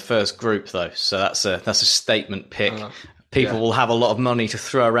up in the first group though, so that's a statement pick. People will have a lot of money to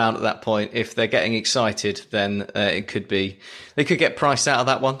throw around at that point. If they're getting excited, then they could get priced out of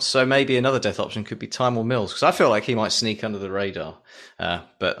that one. So maybe another death option could be Tymor Mills, because I feel like he might sneak under the radar.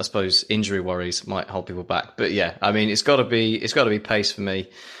 But I suppose injury worries might hold people back. But yeah, I mean, it's got to be pace for me.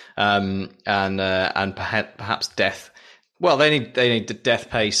 And perhaps death. Well, they need the death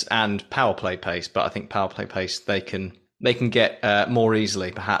pace and power play pace, but I think power play pace they can get more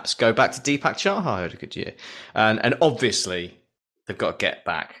easily. Perhaps go back to Deepak Chahar had a good year, and obviously they've got to get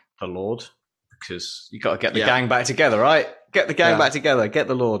back the Lord, because you got to get the gang back together, right? Get the gang back together, get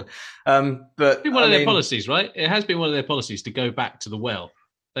the Lord. But it's been one of their policies, right? It has been one of their policies to go back to the well.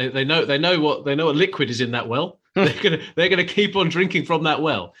 They know what liquid is in that well. They're gonna keep on drinking from that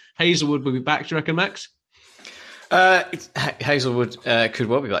well. Hazelwood will be back, do you reckon, Max? Hazelwood could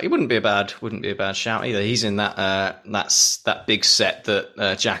well be back. He wouldn't be a bad shout either. He's in that big set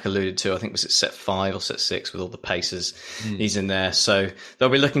that Jack alluded to. I think was it set 5 or set 6 with all the paces. He's in there, so they'll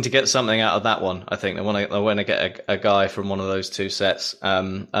be looking to get something out of that one. I think they want to get a guy from one of those 2 sets,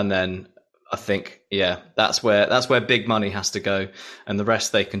 and then I think that's where big money has to go, and the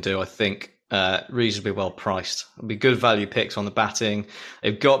rest they can do. I think. Reasonably well priced. It'll be good value picks on the batting.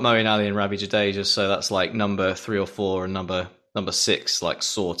 They've got Moeen Ali and Ravi Jadeja, so that's like number 3 or 4 and number 6 like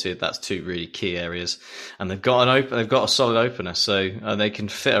sorted. That's 2 really key areas, and they've got a solid opener, so they can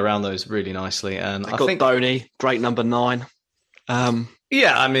fit around those really nicely. And I think Dhoni, great number 9.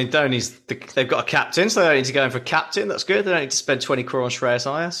 Yeah, I mean, they've got a captain, so they don't need to go in for a captain. That's good. They don't need to spend 20 crore on Shreyas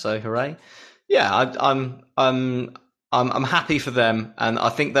Iyer, so hooray. Yeah, I'm happy for them, and I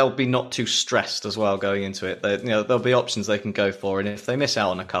think they'll be not too stressed as well going into it. There'll be options they can go for, and if they miss out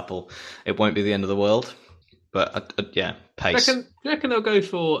on a couple, it won't be the end of the world. But yeah, pace. Do you reckon they'll go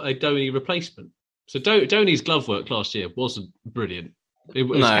for a Dhoni replacement? So Dhoni's glove work last year wasn't brilliant.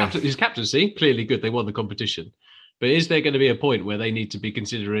 His captaincy, clearly good. They won the competition. But is there going to be a point where they need to be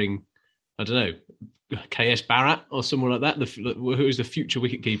considering, I don't know, KS Bharat or someone like that, who is the future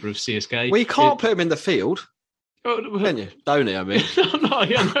wicketkeeper of CSK? Well, you can't put him in the field. Can you? Dhoni, I mean.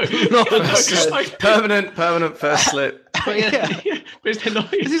 Permanent first slip. But is there not?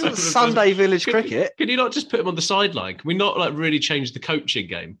 This isn't Sunday Village cricket. Can you not just put him on the sideline? Can we not really change the coaching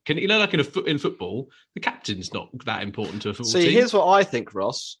game? Can like in football, the captain's not that important to a football team. See, here's what I think,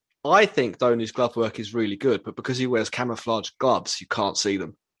 Ross. I think Dhoni's glove work is really good, but because he wears camouflage gloves, you can't see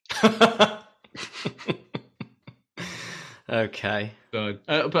them. Okay. But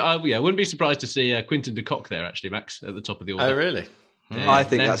I wouldn't be surprised to see Quinton de Kock there, actually, Max, at the top of the order. Oh, really? Yeah. I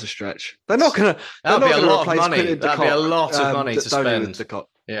think that's a stretch. They're not going to. That'd be a lot of money. That'd be a lot of money to spend.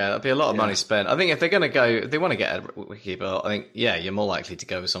 Yeah, that'd be a lot of money spent. I think if they're going to go, if they want to get a wicketkeeper, I think you're more likely to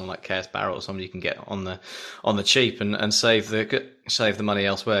go with someone like KS Barrett or somebody you can get on the cheap and save the money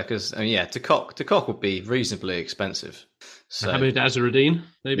elsewhere. Because de Kock would be reasonably expensive. So Hamid Azharuddin,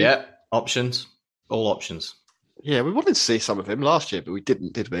 maybe. Yeah, all options. Yeah, we wanted to see some of him last year, but we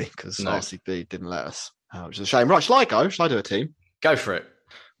didn't, did we? Because RCB didn't let us, which is a shame. Right, shall I go? Shall I do a team? Go for it.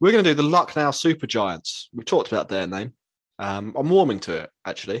 We're going to do the Lucknow Super Giants. We talked about their name. I'm warming to it,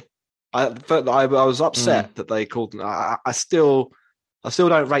 actually. I was upset that they called them. I still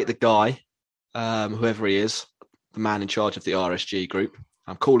don't rate the guy, whoever he is, the man in charge of the RSG group.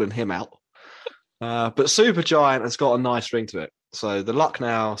 I'm calling him out. But Super Giant has got a nice ring to it. So the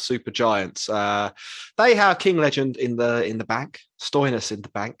Lucknow Super Giants, they have King Legend in the bank, Stoinis in the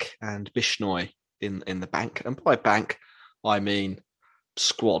bank, and Bishnoi in the bank. And by bank, I mean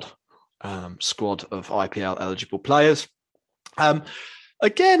squad of IPL eligible players.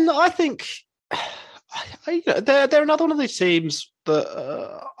 Again, I think they're another one of these teams that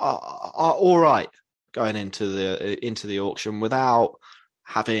are all right going into the auction without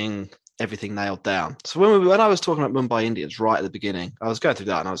having everything nailed down. So when I was talking about Mumbai Indians right at the beginning, I was going through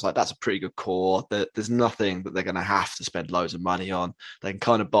that and I was like, that's a pretty good core. There's nothing that they're going to have to spend loads of money on. They can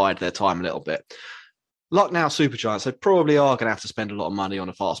kind of bide their time a little bit. Lucknow Super Giants, they probably are going to have to spend a lot of money on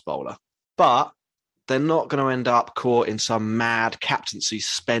a fast bowler, but they're not going to end up caught in some mad captaincy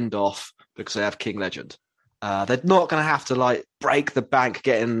spend off because they have King Legend. They're not going to have to break the bank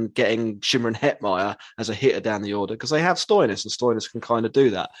getting Shimron Hetmeyer as a hitter down the order because they have Stoinis and Stoinis can kind of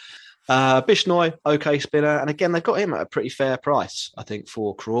do that. Bishnoi, okay spinner, and again they've got him at a pretty fair price, I think,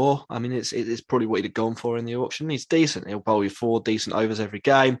 4 crore. I mean, it's probably what he'd have gone for in the auction. He's decent. He'll bowl you 4 decent overs every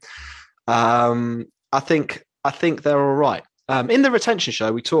game. I think they're all right. In the retention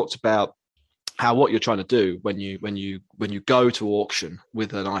show, we talked about how what you're trying to do when you go to auction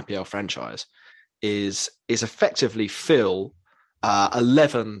with an IPL franchise is effectively fill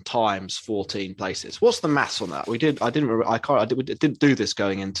 11 times 14 places. What's the maths on that? I didn't do this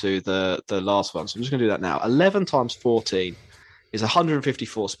going into the last one, so I'm just going to do that now. 11 times 14 is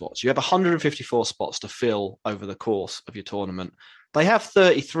 154 spots. You have 154 spots to fill over the course of your tournament. They have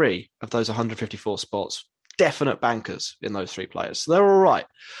 33 of those 154 spots, definite bankers in those 3 players. So they're all right.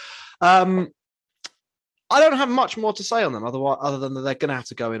 I don't have much more to say on them other than that they're going to have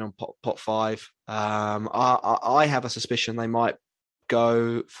to go in on pot 5. I have a suspicion they might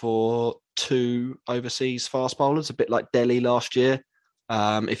go for 2 overseas fast bowlers, a bit like Delhi last year.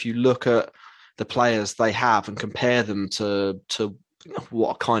 If you look at the players they have and compare them to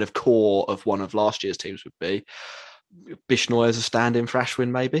what a kind of core of one of last year's teams would be, Bishnoi as a stand-in for Ashwin,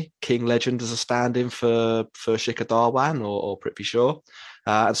 maybe. King Legend as a stand-in for Shikhar Dhawan or Prithvi Shaw.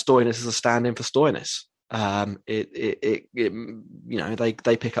 And Stoinis as a stand-in for Stoinis. They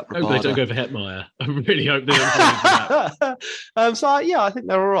pick up. I hope they don't go for Hetmeyer. I really hope they don't do that. So I think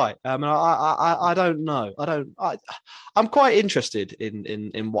they're all right. I don't know. I'm quite interested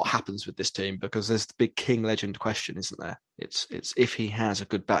in what happens with this team because there's the big King Legend question, isn't there? It's if he has a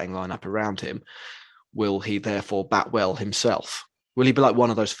good batting lineup around him, will he therefore bat well himself? Will he be like one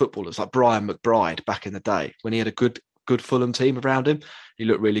of those footballers like Brian McBride back in the day when he had a good Fulham team around him? He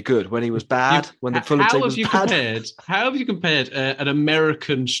looked really good. When he was bad, when the Fulham team was bad. How have you compared an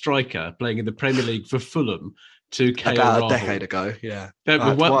American striker playing in the Premier League for Fulham to KL about Rahul? a decade ago? Yeah, That's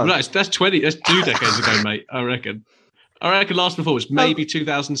 2 decades ago, mate. I reckon. I reckon last performance maybe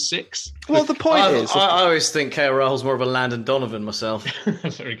 2006. Well, the point is, I always think KO Rahull's more of a Landon Donovan myself.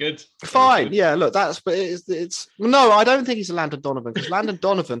 Very good. Fine, yeah. Look, but it's no. I don't think he's a Landon Donovan because Landon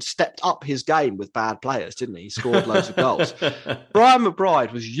Donovan stepped up his game with bad players, didn't he? He scored loads of goals. Brian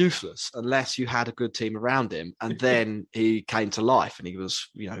McBride was useless unless you had a good team around him, and then he came to life, and he was,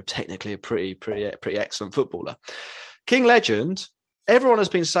 technically a pretty excellent footballer. King Legend. Everyone has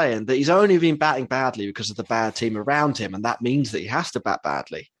been saying that he's only been batting badly because of the bad team around him, and that means that he has to bat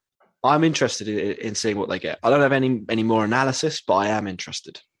badly. I'm interested in seeing what they get. I don't have any more analysis, but I am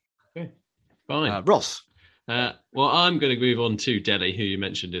interested. Okay. Fine. Ross. Well, I'm going to move on to Delhi, who you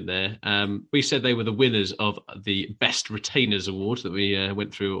mentioned in there. We said they were the winners of the Best Retainers Award that we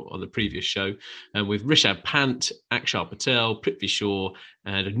went through on the previous show, with Rishabh Pant, Akshar Patel, Prithvi Shaw,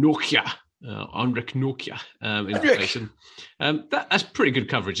 and Nokia. Anrik Nokia in rotation. That's pretty good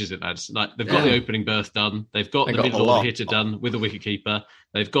coverage, isn't it, lads? Like they've got the opening berth done, they've got the middle order hitter done with a wicketkeeper,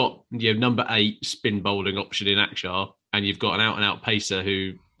 they've got number 8 spin bowling option in Akshar, and you've got an out and out pacer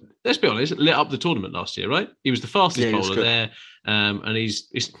who, let's be honest, lit up the tournament last year, right? He was the fastest bowler there, and I think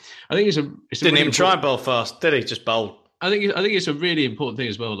it's didn't even try and bowl fast, did he? Just bowl. I think it's a really important thing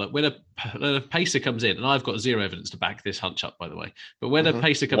as well. Like when a pacer comes in, and I've got zero evidence to back this hunch up, by the way. But when a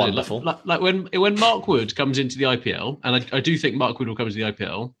pacer comes in, like when Mark Wood comes into the IPL, and I do think Mark Wood will come into the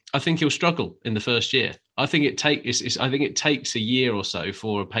IPL, I think he'll struggle in the first year. I think it takes a year or so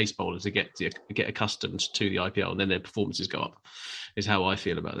for a pace bowler to get accustomed to the IPL, and then their performances go up. Is how I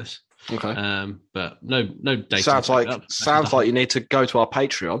feel about this. Okay, but no data. Sounds like you need to go to our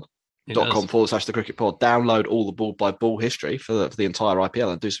Patreon.com/the cricket pod, download all the ball by ball history for the entire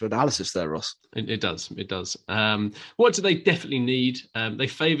IPL and do some analysis there, Ross. It does. What do they definitely need? They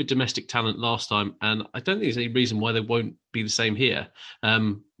favoured domestic talent last time, and I don't think there's any reason why they won't be the same here.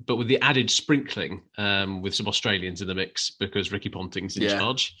 But with the added sprinkling with some Australians in the mix because Ricky Ponting's in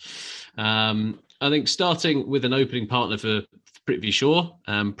charge. I think starting with an opening partner for Prithvi Shaw,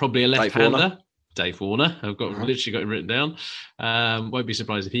 probably a left-hander. Dave Warner. I've literally got him written down. Won't be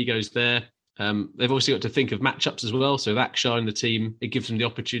surprised if he goes there. They've obviously got to think of matchups as well. So with Akshar in the team, it gives them the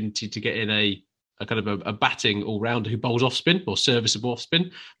opportunity to get in a kind of a batting all-rounder who bowls off-spin or serviceable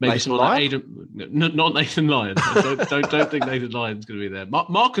off-spin. Maybe someone like not Nathan Lyon. don't think Nathan Lyon's going to be there.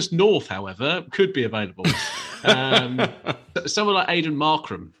 Marcus North, however, could be available. Someone like Aidan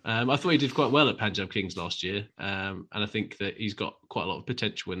Markram. I thought he did quite well at Punjab Kings last year, and I think that he's got quite a lot of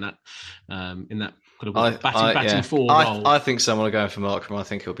potential in that kind of batting four role. I think someone will go for Markram. I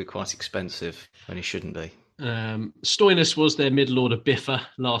think he'll be quite expensive when he shouldn't be. Stoinis was their middle order biffer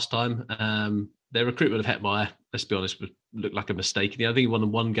last time. Their recruitment of Hetmeyer, let's be honest, looked like a mistake. I think he won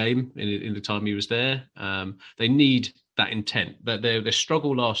one game in the time he was there. They need that intent, but their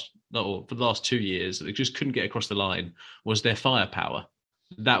struggle for the last 2 years, they just couldn't get across the line, was their firepower.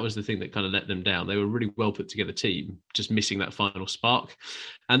 That was the thing that kind of let them down. They were a really well put together team, just missing that final spark.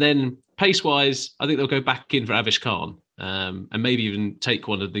 And then pace-wise, I think they'll go back in for Avish Khan, and maybe even take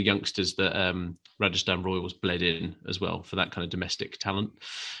one of the youngsters that Rajasthan Royals bled in as well for that kind of domestic talent.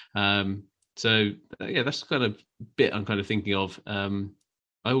 So that's the kind of bit I'm kind of thinking of.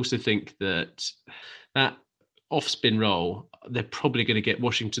 I also think that off-spin role, they're probably going to get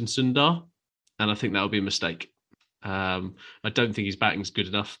Washington Sundar, and I think that would be a mistake. I don't think his batting's good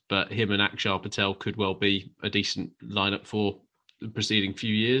enough, but him and Akshar Patel could well be a decent lineup for the preceding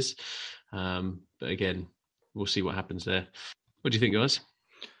few years. But again, we'll see what happens there. What do you think, guys?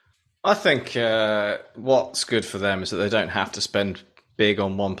 I think what's good for them is that they don't have to spend big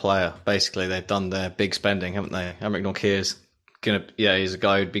on one player. Basically, they've done their big spending, haven't they? Amrik Norkir's he's a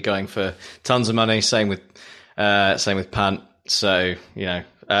guy who'd be going for tons of money. Same with Pant. So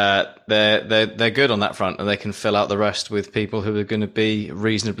they're good on that front, and they can fill out the rest with people who are going to be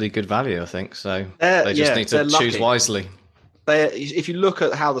reasonably good value. I think so. They just need to choose wisely. If you look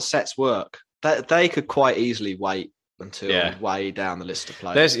at how the sets work, they could quite easily wait until way down the list of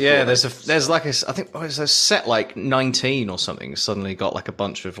players. There's like I think it's a set like 19 or something. Suddenly got like a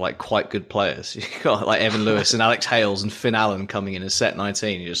bunch of like quite good players. You got like Evan Lewis and Alex Hales and Finn Allen coming in as set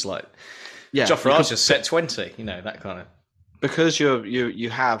 19. You're just like, Geoff Raj just set 20. That kind of. Because you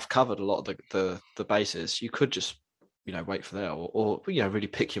have covered a lot of the bases. You could just wait for that, or really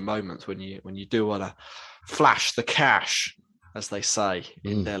pick your moments when you do want to flash the cash, as they say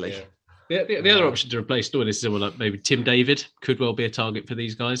in Delhi. Yeah. The other option to replace Stoinis is someone like maybe Tim David could well be a target for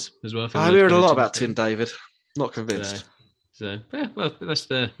these guys as well. I heard a lot about Tim David. Not convinced. That's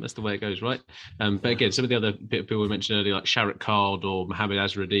the way it goes, right? But again, some of the other people we mentioned earlier, like Sharat Kard or Mohammad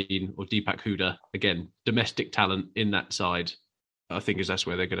Azharuddin or Deepak Huda, again, domestic talent in that side. I think that's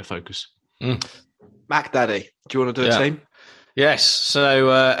where they're going to focus. Mac Daddy, do you want to do a team? Yes. So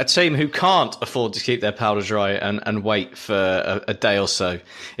a team who can't afford to keep their powder dry and wait for a day or so.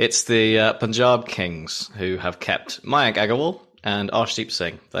 It's the Punjab Kings, who have kept Mayank Agarwal and Arshdeep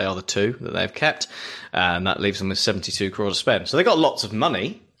Singh. They are the two that they've kept, and that leaves them with 72 crore to spend. So they've got lots of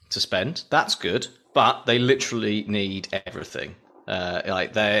money to spend. That's good, but they literally need everything.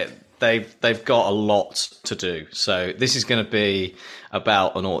 They've got a lot to do. So this is going to be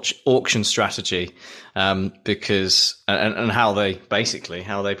about an auction strategy, because and how they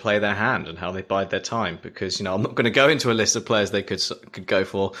play their hand and how they bide their time. Because I'm not going to go into a list of players they could go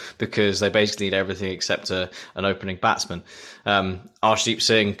for, because they basically need everything except an opening batsman. Arshdeep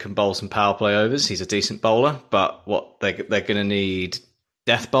Singh can bowl some power play overs. He's a decent bowler, but what they're going to need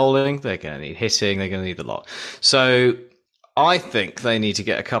death bowling. They're going to need hitting. They're going to need a lot. So I think they need to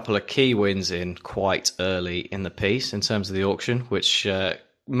get a couple of key wins in quite early in the piece in terms of the auction, which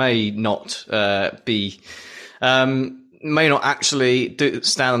may not actually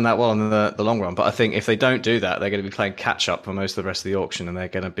stand them that well in the long run. But I think if they don't do that, they're going to be playing catch up for most of the rest of the auction, and they're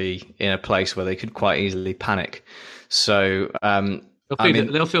going to be in a place where they could quite easily panic. So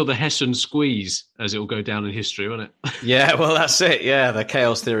they'll feel the Hessian squeeze, as it will go down in history, won't it? Yeah, well, that's it. Yeah, the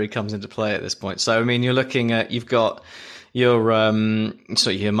chaos theory comes into play at this point. So I mean, you're looking at you've got your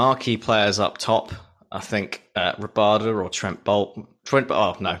marquee players up top. I think Rabada or Trent Bolt.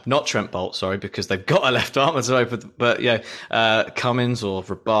 Not Trent Bolt. Sorry, because they've got a left armer to open. But Cummins or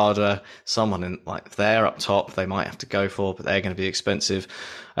Rabada, someone in there up top, they might have to go for, but they're going to be expensive.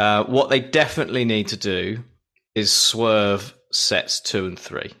 What they definitely need to do is swerve sets 2 and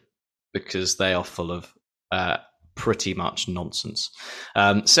 3, because they are full of pretty much nonsense.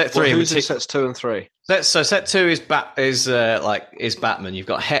 Set 3. Who's in sets 2 and 3? Set 2 is Batman. You've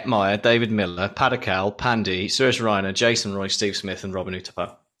got Hetmeyer, David Miller, Padikal, Pandey, Suresh Raina, Jason Roy, Steve Smith, and Robin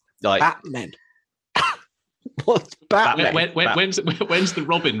Uthappa. Batman. What's Batman? When's the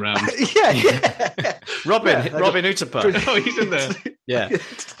Robin round? yeah. Robin Uthappa. Oh, he's in there. Yeah.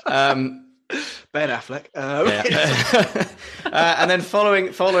 Ben Affleck. And then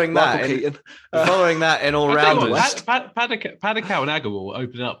following that in all rounders, Padikal and Agarwal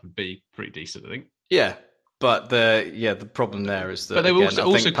opening up would be pretty decent, I think. Yeah, but the problem there is that. But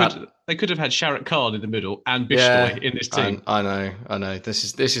they could have had Sharat Khan in the middle and Bishnoi in this team. I know. This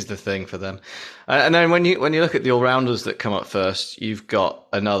is the thing for them. And then when you look at the all rounders that come up first, you've got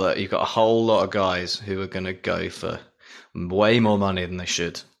a whole lot of guys who are going to go for way more money than they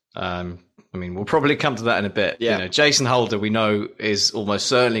should. I mean, we'll probably come to that in a bit. Yeah. Jason Holder, we know, is almost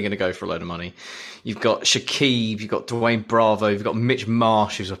certainly going to go for a load of money. You've got Shakib, you've got Dwayne Bravo, you've got Mitch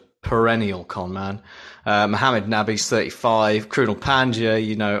Marsh, who's a perennial con man. Mohammed Nabi's 35. Krunal Pandya,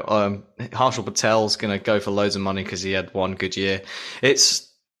 Harshal Patel's going to go for loads of money because he had one good year. There's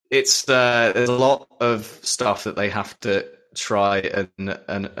a lot of stuff that they have to try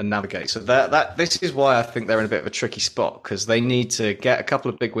and navigate. So this is why I think they're in a bit of a tricky spot, because they need to get a couple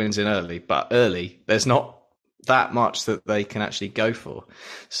of big wins in early, but early there's not that much that they can actually go for.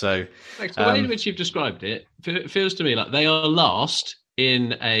 So the way in which you've described it feels to me like they are last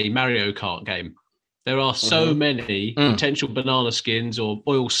in a Mario Kart game. There are so many potential banana skins or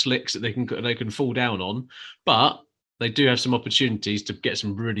oil slicks that they can fall down on, but they do have some opportunities to get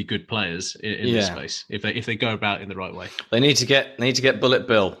some really good players in this space if they go about it in the right way. They need to get Bullet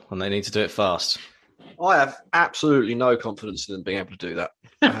Bill, and they need to do it fast. I have absolutely no confidence in them being able to do that.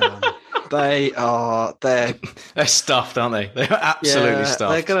 They're stuffed, aren't they? They're absolutely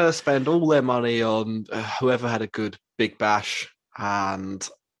stuffed. They're going to spend all their money on whoever had a good Big Bash, and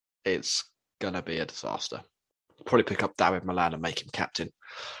it's going to be a disaster. Probably pick up David Milan and make him captain.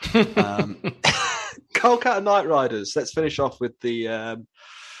 Kolkata Knight Riders. Let's finish off with the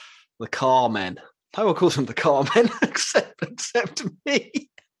car men. No one calls them the car men except me.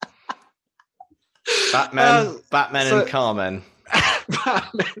 Batman and Carmen.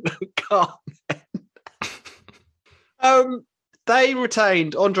 Batman and Carmen. They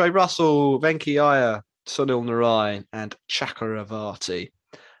retained Andre Russell, Venki Iyer, Sunil Narayan, and Chakravarti,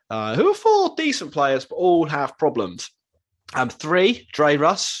 who are 4 decent players, but all have problems. 3, Dre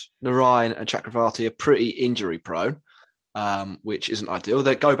Russ, Narayan, and Chakravarti are pretty injury prone, which isn't ideal.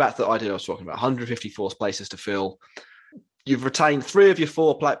 They go back to the idea I was talking about: 154 places to fill. You've retained 3 of your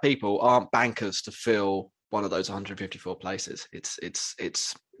 4 people aren't bankers to fill one of those 154 places. It's a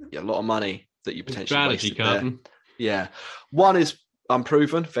lot of money that you potentially wasted there. Yeah, one is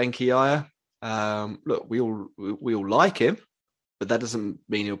unproven, Venki Iyer. Look, we all like him, but that doesn't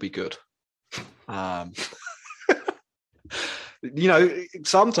mean he'll be good.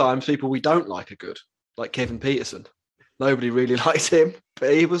 Sometimes people we don't like are good, like Kevin Peterson. Nobody really liked him,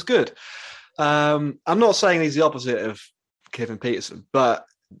 but he was good. I'm not saying he's the opposite of Kevin Peterson, but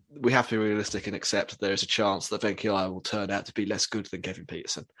we have to be realistic and accept that there is a chance that Venki will turn out to be less good than Kevin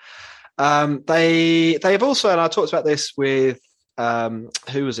Peterson. They have also, and I talked about this with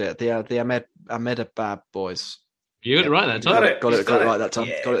who was it? The Ahmedabad boys. You got it right that time. Got it right that time.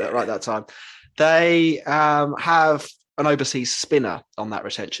 Yeah. Got it right that time. They have an overseas spinner on that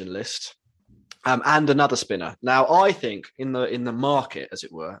retention list. And another spinner. Now, I think in the market, as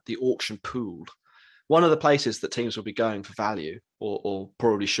it were, the auction pool, one of the places that teams will be going for value, or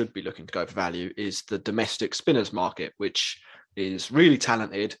probably should be looking to go for value, is the domestic spinners market, which is really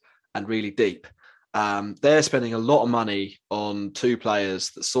talented and really deep. They're spending a lot of money on two players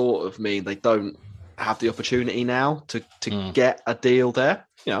that sort of mean they don't have the opportunity now to get a deal there.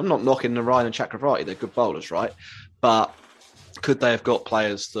 I'm not knocking Narayan and Chakravarti; they're good bowlers, right? But could they have got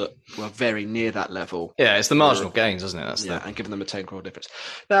players that were very near that level? Yeah, it's the marginal gains, isn't it? And giving them a 10 crore difference.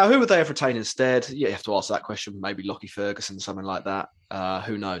 Now, who would they have retained instead? You have to ask that question. Maybe Lockie Ferguson, something like that.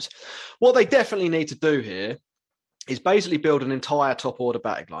 Who knows? What they definitely need to do here is basically build an entire top order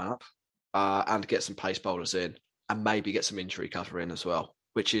batting lineup and get some pace bowlers in, and maybe get some injury cover in as well,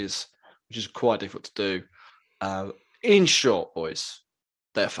 which is quite difficult to do. In short, boys,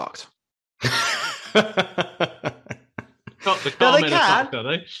 they're fucked. Not the Carmen fucked, are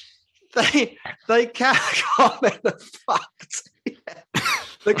they? They can. Carmen are fucked. Yeah.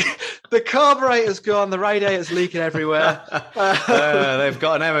 The carburetor's gone. The radiator's leaking everywhere. They've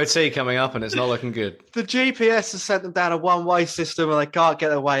got an MOT coming up, and it's not looking good. The GPS has sent them down a one-way system, and they can't get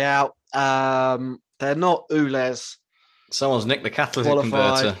their way out. They're not ULEZ. Someone's nicked the catalytic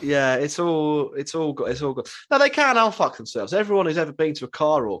converter. Yeah, it's all good. Now they can unfuck themselves. Everyone who's ever been to a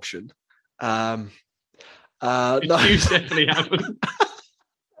car auction. No, you definitely haven't.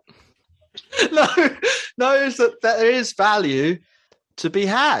 knows that there is value to be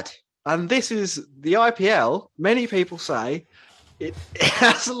had, and this is the IPL. Many people say it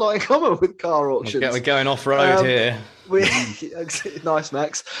has a lot in common with car auctions. We're going off road here. Nice,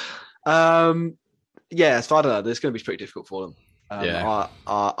 Max. So I don't know. It's going to be pretty difficult for them.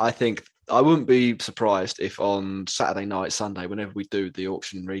 I think I wouldn't be surprised if on Saturday night, Sunday, whenever we do the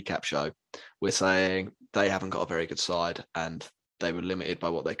auction recap show, we're saying they haven't got a very good side and they were limited by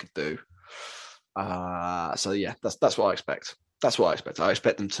what they could do. That's what I expect. That's what I expect. I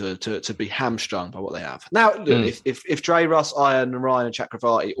expect them to be hamstrung by what they have. Now, if Dre, Russ, Iron, Ryan and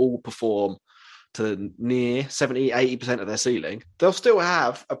Chakravarti all perform to near 70, 80% of their ceiling, they'll still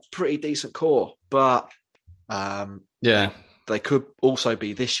have a pretty decent core. But they could also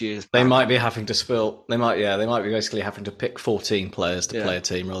be this year's. They might be having to spill. They might be basically having to pick 14 players to play a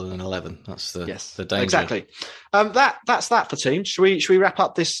team rather than 11. That's the danger. Exactly. That's that for teams. Should we wrap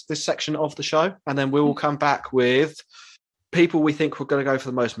up this section of the show, and then we will come back with people we think we're going to go for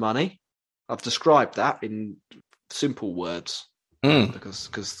the most money. I've described that in simple words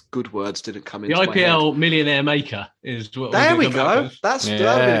because good words didn't come into the my IPL head. Millionaire Maker is what. There we go. That'd be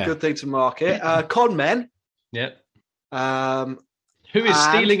a good thing to market. Con men. Yep. Who is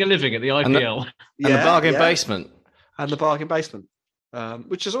stealing a living at the IPL? And the bargain basement. And the bargain basement,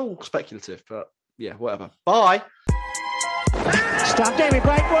 which is all speculative, but yeah, whatever. Bye. Stumped Amy,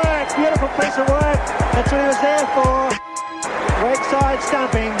 great work, beautiful piece of work. That's what he was there for. Leg side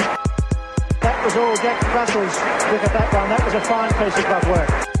stumping. That was all Jack Russell's look at that one. That was a fine piece of club work.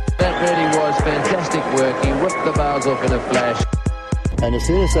 That really was fantastic work. He whipped the bars off in a flash. And as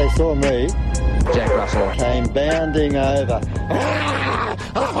soon as they saw me, Jack Russell came bounding over.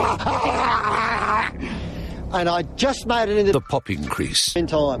 And I just made it into the popping crease in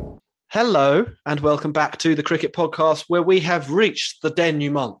time. Hello and welcome back to the Cricket Podcast, where we have reached the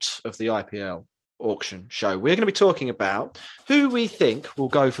denouement of the IPL auction show. We're going to be talking about who we think will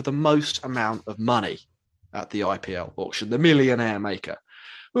go for the most amount of money at the IPL auction, the Millionaire Maker.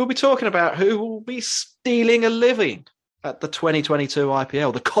 We'll be talking about who will be stealing a living at the 2022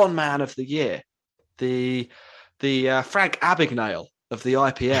 IPL, the con man of the year, the Frank Abagnale of the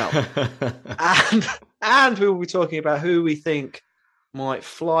IPL, and we will be talking about who we think might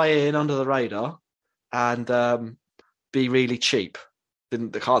fly in under the radar and be really cheap. I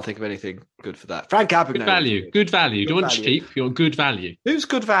can't think of anything good for that. Frank Abagnale. Good value. Do you want cheap? You're good value. Who's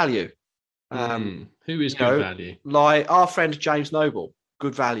good value? Who is good value? Like our friend James Noble.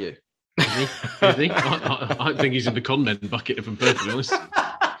 Good value. Is he? I think he's in the con men bucket, if I'm perfectly honest.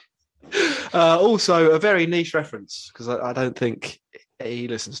 Also, a very niche reference, because I don't think he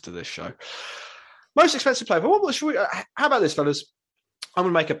listens to this show. Most expensive player. How about this, fellas? I'm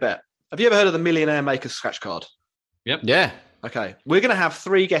going to make a bet. Have you ever heard of the Millionaire Maker scratch card? Yep. Yeah. Okay. We're going to have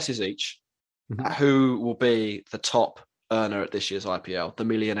 3 guesses each who will be the top earner at this year's IPL, the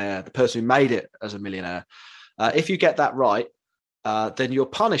millionaire, the person who made it as a millionaire. If you get that right, then your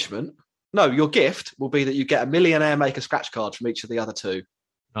gift will be that you get a millionaire make a scratch card from each of the other two.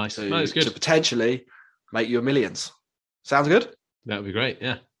 Nice. That's good. To potentially make you millions. Sounds good? That would be great,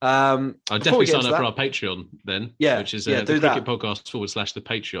 yeah. I'll definitely sign up for our Patreon then, which is the Cricket Podcast / the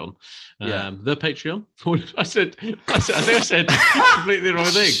Patreon. The Patreon? I think I said completely the wrong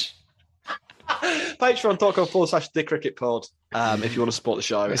thing. Patreon.com / the Cricket Pod if you want to support the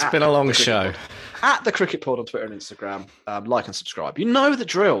show. It's been a long show. At the Cricket Pod on Twitter and Instagram. Like and subscribe. You know the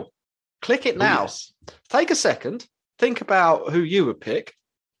drill. Click it now. Yes. Take a second. Think about who you would pick.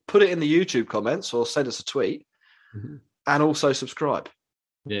 Put it in the YouTube comments or send us a tweet. Mm-hmm. And also subscribe.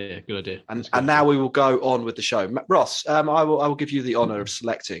 Yeah, good idea. And now we will go on with the show. Ross, I will give you the honour of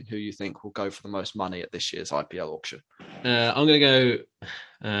selecting who you think will go for the most money at this year's IPL auction. I'm going to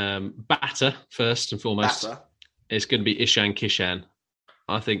go batter first and foremost. It's going to be Ishan Kishan.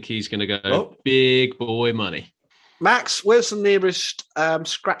 I think he's going to go big boy money. Max, where's the nearest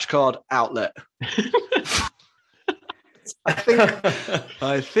scratch card outlet?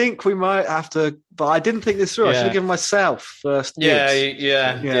 I think we might have to, but I didn't think this through. I should have given myself first. Yeah.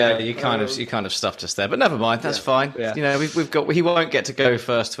 You kind of stuffed us there, but never mind. That's fine. Yeah. You know, we've got. He won't get to go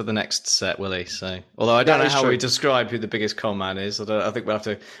first for the next set, will he? So, although I don't know how we describe who the biggest con man is. I think we'll have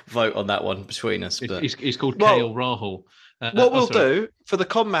to vote on that one between us. But... He's called KL Rahul. What we'll do for the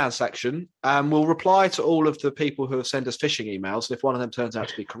con man section, we'll reply to all of the people who have sent us phishing emails. And if one of them turns out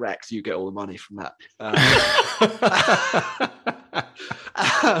to be correct, you get all the money from that.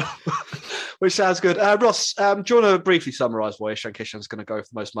 Which sounds good. Ross, do you want to briefly summarise why Ishan Kishan's going to go for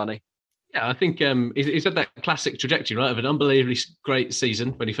the most money? Yeah, I think he's had that classic trajectory, right, of an unbelievably great season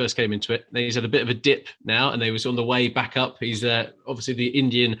when he first came into it. Then he's had a bit of a dip now, and he was on the way back up. He's obviously the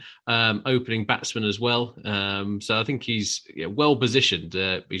Indian opening batsman as well. So I think he's well positioned.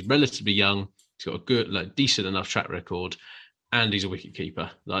 He's relatively young. He's got a good, decent enough track record, and he's a wicket keeper.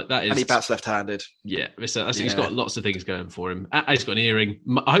 Like that is, and he bats left-handed. Yeah, he's got lots of things going for him. He's got an earring.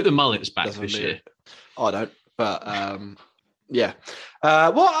 I hope the mullet's back this year. I don't, but. Yeah.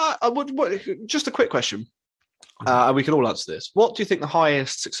 Just a quick question, and we can all answer this. What do you think the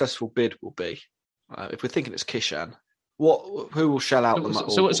highest successful bid will be? If we're thinking it's Kishan, who will shell out the money?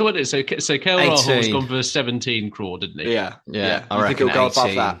 So what is it? So KL Rahul's gone for 17 crore, didn't he? Yeah. I think it'll go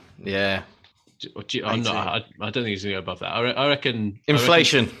above that. Yeah. I'm not. I don't think he's going to go above that. I reckon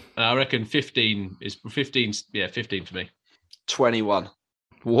inflation. I reckon 15 is 15. Yeah, 15 for me. 21.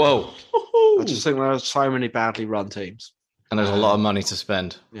 Whoa! I just think there are so many badly run teams. And there's a lot of money to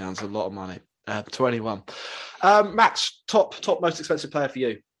spend. Yeah, there's a lot of money. 21. Max, top most expensive player for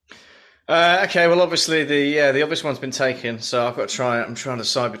you. Okay, well, obviously the obvious one's been taken, so I've got to try. I'm trying to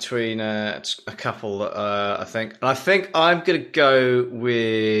decide between a couple. I think I'm going to go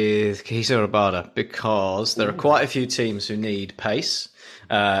with Kagiso Rabada because there are quite a few teams who need pace.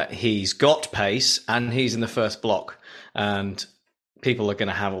 He's got pace, and he's in the first block, and people are going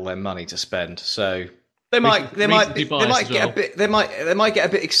to have all their money to spend. So. They might get a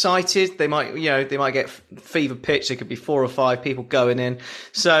bit excited. They might get fever pitch. There could be 4 or 5 people going in.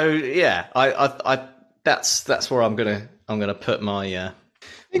 So yeah, I that's where I'm gonna put my. I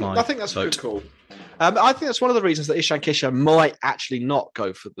think that's a good call. I think that's one of the reasons that Ishan Kishan might actually not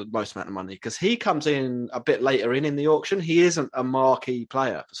go for the most amount of money because he comes in a bit later in the auction. He isn't a marquee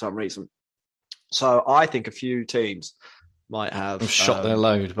player for some reason. So I think a few teams might have shot their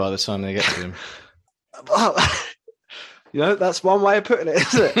load by the time they get to him. Well, that's one way of putting it,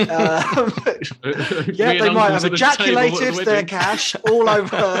 isn't it? They might have ejaculated their cash all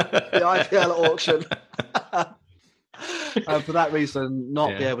over the IPL auction. For that reason,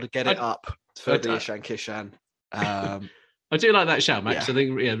 not be able to get it up for the Ishan Kishan. I do like that shout, Max. I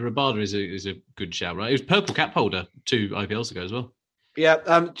think Rabada is a good shout, right? He was purple cap holder 2 IPLs ago as well. Yeah,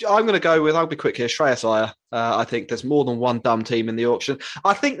 I'm going to go with, I'll be quick here, Shreyas Iyer. I think there's more than one dumb team in the auction.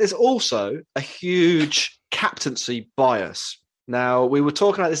 I think there's also a huge captaincy bias. Now, we were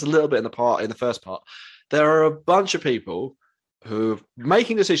talking about this a little bit in the first part. There are a bunch of people who are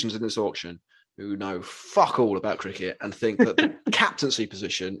making decisions in this auction who know fuck all about cricket and think that the captaincy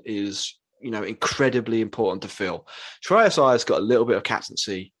position is, incredibly important to fill. Shreyas Iyer's got a little bit of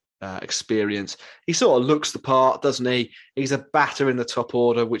captaincy experience. He sort of looks the part, doesn't he? He's a batter in the top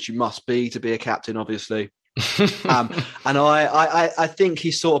order, which you must be to be a captain, obviously. And I think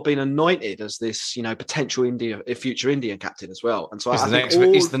he's sort of been anointed as this, future Indian captain as well. And so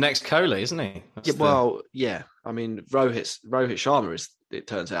he's the next Kohli, isn't he? I mean, Rohit Sharma is, it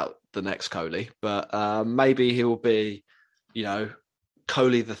turns out, the next Kohli, but maybe he will be,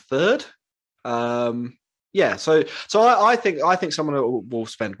 Kohli the third. Yeah, so I think someone will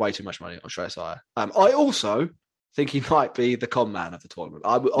spend way too much money on Shreyas Iyer. I also think he might be the con man of the tournament.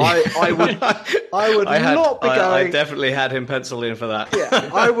 I would not be going. I definitely had him penciled in for that.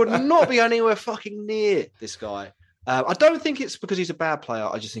 Yeah, I would not be anywhere fucking near this guy. I don't think it's because he's a bad player.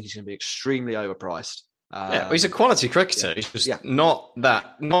 I just think he's going to be extremely overpriced. Well, he's a quality cricketer. He's just not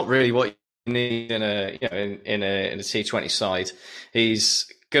really what you need in a T20 side.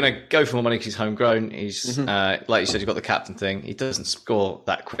 He's going to go for more money because he's homegrown. He's like you said, you've got the captain thing. He doesn't score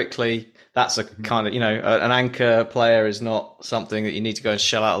that quickly. That's a kind of an anchor player is not something that you need to go and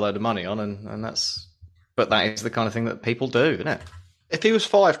shell out a load of money on, but that is the kind of thing that people do, isn't it? If he was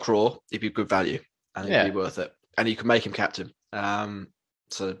 5 crore, he'd be good value and it'd be worth it, and you can make him captain.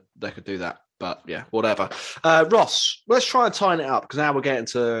 So they could do that. But yeah, whatever. Ross, let's try and tighten it up because now we're getting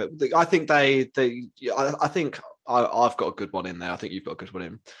to. I think I think I've got a good one in there. I think you've got a good one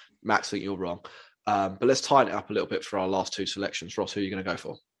in. Max, I think you're wrong. But let's tighten it up a little bit for our last 2 selections. Ross, who are you going to go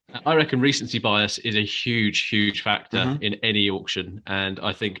for? I reckon recency bias is a huge, huge factor in any auction, and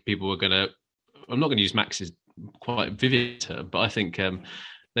I think people are going to. I'm not going to use Max's quite vivid term, but I think they're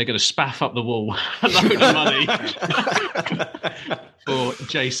going to spaff up the wall a load of money for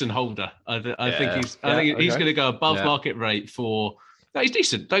Jason Holder. I think he's going to go above market rate for. No, he's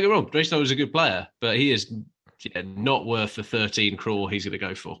decent. Don't get me wrong. Jason Holder's a good player, but he is not worth the 13 crore he's going to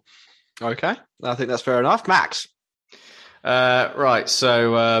go for. Okay, I think that's fair enough. Max. Right,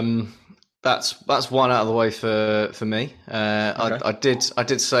 so that's one out of the way for me. I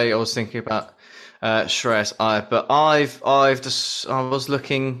did say I was thinking about Shreyas Iyer, but I was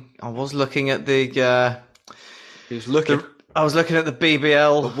looking at the. He was looking. I was looking at the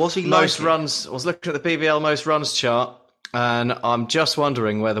BBL. But was he most runs? I was looking at the BBL most runs chart, and I'm just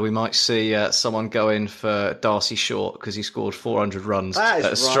wondering whether we might see someone go in for Darcy Short because he scored 400 runs at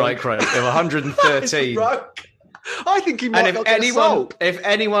a strike rate of 113. I think he might. And if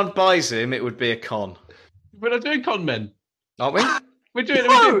anyone buys him, it would be a con. We're not doing con men, aren't we? We're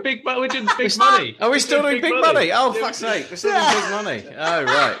doing big money. Are we still doing big money? Oh, fuck's sake! We're still doing big money. Oh,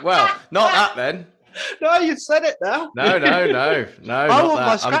 right. Well, not that then. No, you said it now. No. I want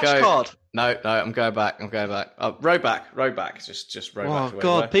my scratch card. No, I'm going back. Row back. Just row back. Oh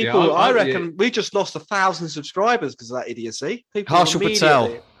God, people! I reckon we just lost 1,000 subscribers because of that idiocy. Harshal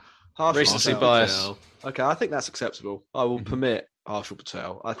Patel. Recency bias. Okay, I think that's acceptable. I will permit Harshal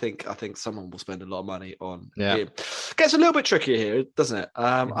Patel. I think someone will spend a lot of money on him. Gets a little bit trickier here, doesn't it?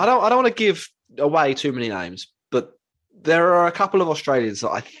 I don't want to give away too many names, but there are a couple of Australians that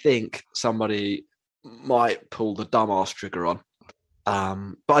I think somebody might pull the dumbass trigger on.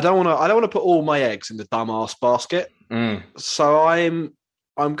 But I don't want to put all my eggs in the dumbass basket. So I'm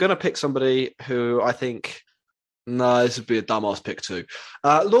going to pick somebody who I think. No, this would be a dumbass pick too.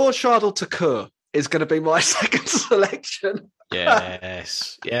 Lord Shardul Thakur is going to be my second selection.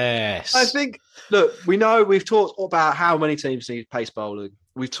 Yes. I think, look, we've talked about how many teams need pace bowling.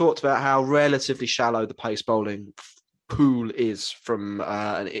 We've talked about how relatively shallow the pace bowling pool is from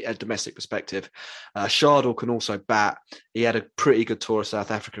a domestic perspective. Shardul can also bat. He had a pretty good tour of South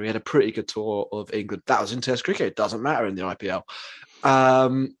Africa. He had a pretty good tour of England. That was in Test cricket. It doesn't matter in the IPL.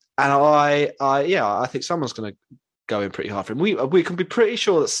 And I think someone's going to go in pretty hard for him. We can be pretty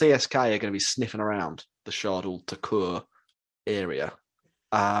sure that CSK are going to be sniffing around the Shardul Thakur area.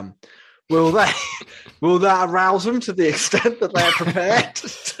 Will that arouse them to the extent that they are prepared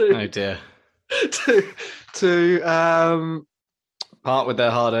to part with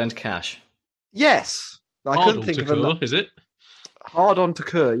their hard-earned cash? Yes, I couldn't think of a. Is it hard on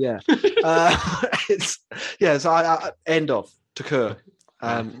Thakur? Yeah, it's end of Thakur.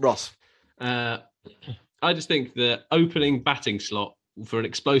 Ross. I just think the opening batting slot for an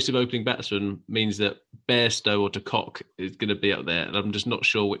explosive opening batsman means that Bairstow or de Kock is going to be up there, and I'm just not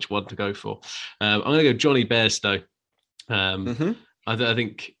sure which one to go for. I'm going to go Johnny Bairstow. I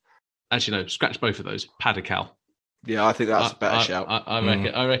think, actually, no, scratch both of those. Padikkal. Yeah, I think that's a better shout.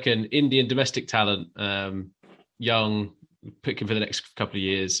 I reckon Indian domestic talent, young, pick him for the next couple of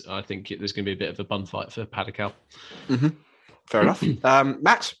years. I think there's going to be a bit of a bun fight for Padikkal. Fair enough.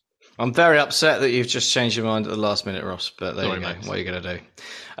 Max? I'm very upset that you've just changed your mind at the last minute, Ross, but there you go. Max. What are you going to do?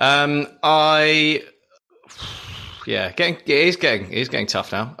 He's getting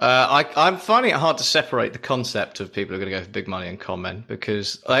tough now. I'm finding it hard to separate the concept of people who are going to go for big money and con men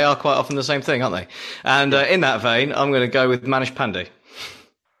because they are quite often the same thing, aren't they? And in that vein, I'm going to go with Manish Pandey.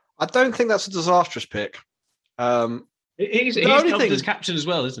 I don't think that's a disastrous pick. He's dubbed as captain as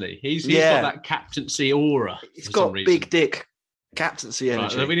well, isn't he? He's got that captaincy aura. He's got big dick captaincy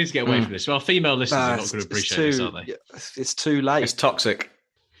energy. Right, we need to get away from this. Well, female listeners are not going to appreciate this, are they? It's too late. It's toxic.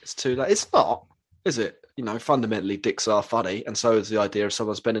 It's too late. It's not, is it? fundamentally dicks are funny, and so is the idea of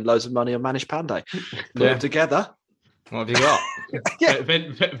someone spending loads of money on Manish Pandey. Put them together. What have you got?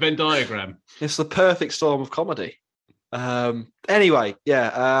 Venn diagram. It's the perfect storm of comedy. Anyway,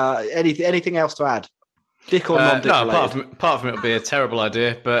 anything else to add? Dick or non-dick no, related? apart from it would be a terrible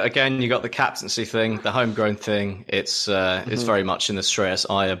idea. But again, you got the captaincy thing, the homegrown thing. It's very much in the Shreyas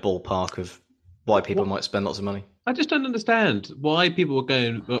Iyer ballpark of why people might spend lots of money. I just don't understand why people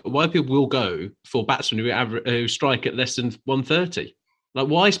will go for batsmen who strike at less than 130. Like,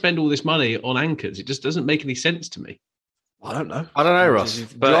 why spend all this money on anchors? It just doesn't make any sense to me. I don't know, Ross.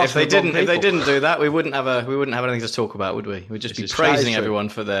 But if they didn't do that, we wouldn't have anything to talk about, would we? We'd just be praising everyone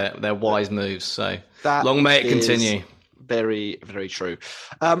for their wise moves. So long may it continue. Very, very true.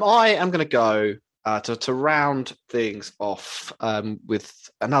 I am going to go to round things off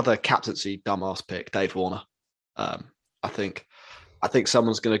with another captaincy dumbass pick, Dave Warner. I think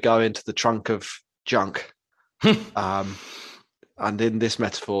someone's going to go into the trunk of junk, and in this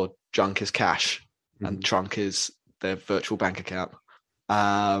metaphor, junk is cash, and trunk is their virtual bank account,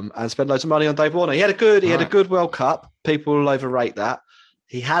 and spend loads of money on Dave Warner. He had a good World Cup. People will overrate that.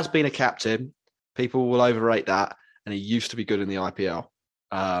 He has been a captain. People will overrate that, and he used to be good in the IPL,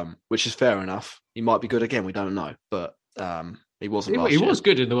 which is fair enough. He might be good again. We don't know, but he wasn't. He was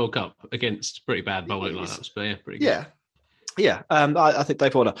good in the World Cup against pretty bad bowling lineups, but yeah, pretty good. Yeah. I think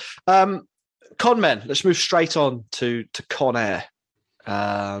Dave Warner. Con men. Let's move straight on to Con Air.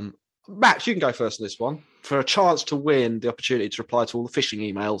 Max, you can go first on this one for a chance to win the opportunity to reply to all the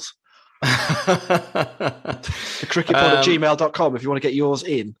phishing emails. cricketpod@gmail.com if you want to get yours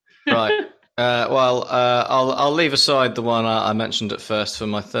in. Right. I'll leave aside the one I mentioned at first for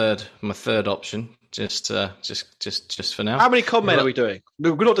my third option. Just for now. How many con men are we doing?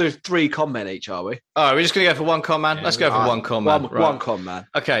 We're not doing 3 con men each, are we? Oh, we're just going to go for 1 con man. Yeah, let's go for 1 con man. One con man.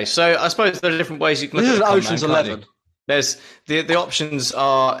 Okay, so I suppose there are different ways you can look at it. This is Ocean's 11. There's the options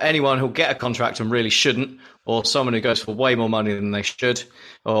are anyone who'll get a contract and really shouldn't, or someone who goes for way more money than they should,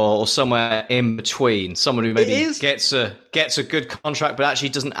 or somewhere in between, someone who maybe gets a good contract but actually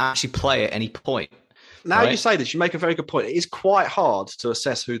doesn't actually play at any point. Now you say this, you make a very good point. It is quite hard to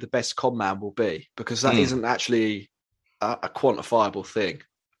assess who the best con man will be because that isn't actually a quantifiable thing.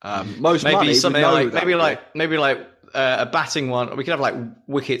 Most maybe money, something maybe like a batting one. We could have like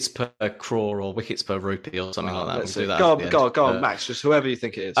wickets per crore or wickets per rupee or something like that. We'll do that. Go on, Max. Just whoever you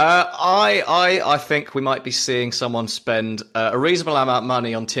think it is. I think we might be seeing someone spend a reasonable amount of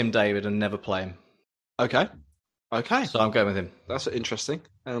money on Tim David and never play him. Okay. So I'm going with him. That's interesting.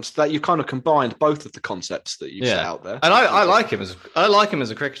 So that you've kind of combined both of the concepts that you've set out there. And I like him as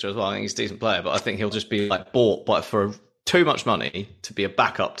a cricketer as well. I think he's a decent player, but I think he'll just be like bought for too much money to be a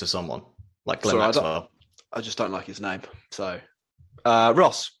backup to someone like Glenn Maxwell. I just don't like his name. So,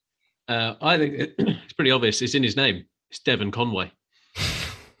 Ross. I think it's pretty obvious. It's in his name. It's Devon Conway.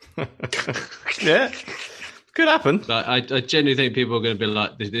 Yeah, could happen. But I genuinely think people are going to be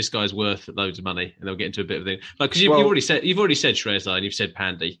like, "This guy's worth loads of money," and they'll get into a bit of a thing. Like because you've already said Shreyas Iyer and you've said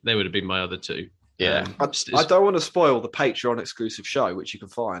Pandey. They would have been my other two. Yeah, I don't want to spoil the Patreon exclusive show, which you can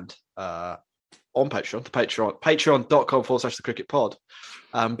find on Patreon. Patreon.com/the cricket pod.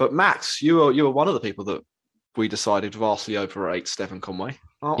 But Max, you were one of the people that we decided vastly overrates Devon Conway.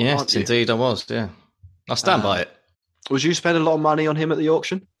 Yes, indeed, I was. Yeah, I'll stand by it. Was you spend a lot of money on him at the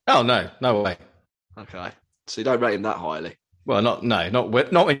auction? Oh no way. Okay, so you don't rate him that highly. Well, not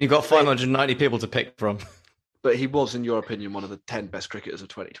when you've got 590 people to pick from. But he was, in your opinion, one of the 10 best cricketers of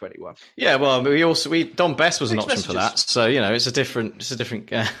 2021. Yeah, well, Don Best was an option for that. So it's a different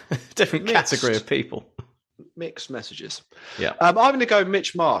category of people. Mixed messages. Yeah. I'm going to go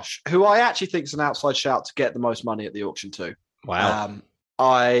Mitch Marsh, who I actually think is an outside shout to get the most money at the auction too. Wow.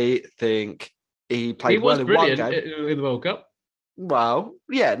 I think he played well in one game in the World Cup. Well,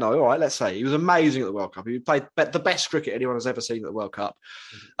 yeah, no, all right. Let's say he was amazing at the World Cup. He played the best cricket anyone has ever seen at the World Cup.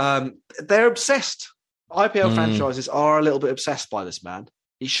 They're obsessed. IPL franchises are a little bit obsessed by this man.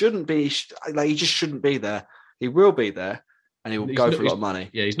 He shouldn't be. He just shouldn't be there. He will be there, and he will go for a lot of money.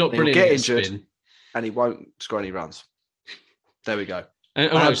 Yeah, he's not brilliant. He'll get injured, and he won't score any runs. There we go.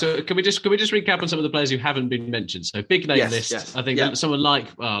 So can we just recap on some of the players who haven't been mentioned? So big name list. Yes. I think someone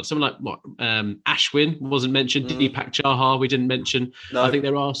like Ashwin wasn't mentioned. Deepak Chahar we didn't mention. No. I think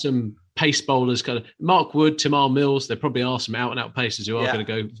there are some pace bowlers, kind of Mark Wood, Tamar Mills. There probably are some out and out pacers who are going to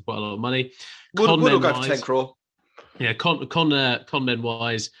go for quite a lot of money. Wood will go for 10 crore. Yeah, con men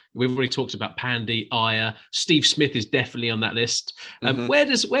wise, we've already talked about Pandey, Iyer. Steve Smith is definitely on that list. Where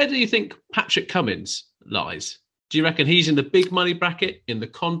do you think Patrick Cummins lies? Do you reckon he's in the big money bracket, in the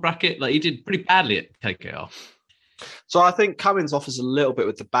con bracket? Like he did pretty badly at KKR. So I think Cummins offers a little bit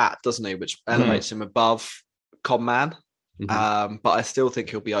with the bat, doesn't he? Which elevates him above Conman. But I still think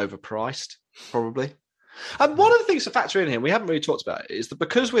he'll be overpriced, probably. And one of the things to factor in here, we haven't really talked about it, is that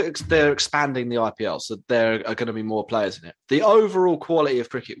because they're expanding the IPL, so there are going to be more players in it, the overall quality of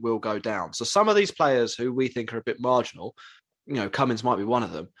cricket will go down. So some of these players who we think are a bit marginal, Cummins might be one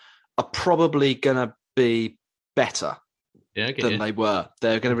of them, are probably going to be better than they were.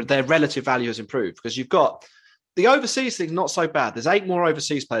 Their relative value has improved because you've got the overseas thing, not so bad. There's 8 more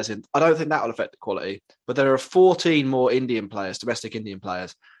overseas players in. I don't think that will affect the quality, but there are 14 more Indian players, domestic Indian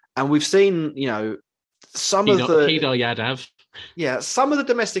players. And we've seen, some of the Kedar Yadav. Yeah, some of the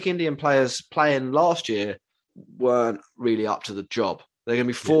domestic Indian players playing last year weren't really up to the job. There are going to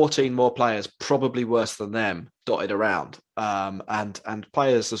be 14 more players, probably worse than them, dotted around. And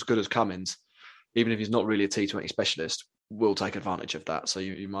players as good as Cummins, even if he's not really a T20 specialist, will take advantage of that. So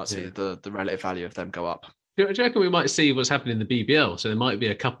you might see the relative value of them go up. Do you reckon we might see what's happening in the BBL? So there might be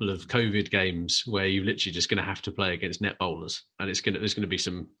a couple of COVID games where you're literally just going to have to play against net bowlers, and there's going to be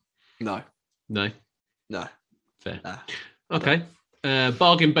some. No. Fair. Okay.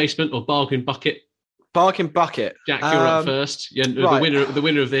 Bargain basement or bargain bucket? Bargain bucket. Jack, you're up first. Yeah, right. The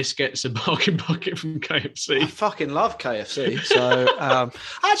winner of this gets a bargain bucket from KFC. I fucking love KFC. So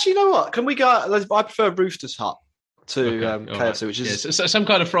actually, you know what? Can we go? I prefer Rooster's Hut to KFC, which is so some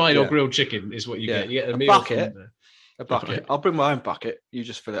kind of fried or grilled chicken is what you get. You get a meal bucket. A bucket. Right. I'll bring my own bucket. You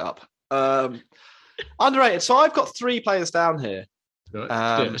just fill it up. Underrated. So I've got 3 players down here.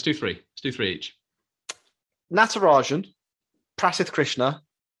 Right. Let's do 3. Let's do 3 each. Natarajan, Prasidh Krishna,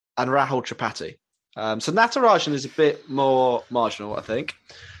 and Rahul Tripathi. So Natarajan is a bit more marginal, I think.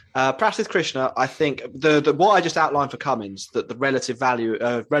 Prasidh Krishna, I think the what I just outlined for Cummins, that the relative value,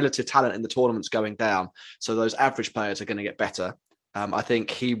 relative talent in the tournament's going down. So those average players are going to get better. I think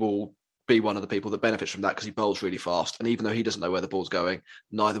he will be one of the people that benefits from that because he bowls really fast. And even though he doesn't know where the ball's going,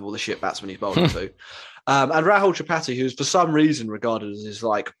 neither will the shit batsman he's bowling to. And Rahul Tripathi, who's for some reason regarded as his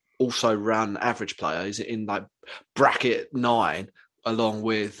also run average player, is in bracket 9 along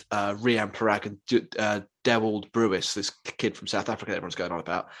with Rian Parag and Dewald Brewis, this kid from South Africa that everyone's going on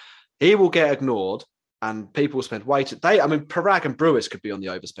about. He will get ignored and people will spend way too... Parag and Brewis could be on the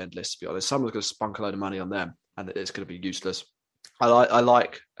overspend list, to be honest. Someone's going to spunk a load of money on them and it's going to be useless. I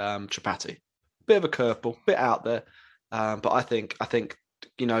like Tripathi. Bit of a curveball, bit out there. But I think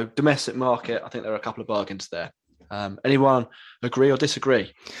domestic market, I think there are a couple of bargains there. Anyone agree or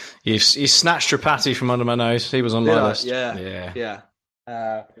disagree? You snatched Tripathi from under my nose. He was on my list. Yeah.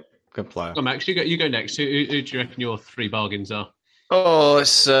 Good player. Well, Max, you go next. Who do you reckon your 3 bargains are? Oh,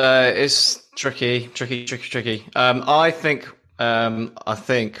 it's tricky. I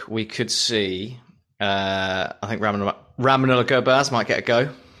think we could see. I think Ramanula Gobaz might get a go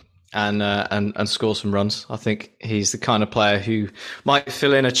and score some runs. I think he's the kind of player who might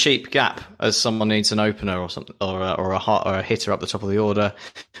fill in a cheap gap as someone needs an opener or something, or a hitter up the top of the order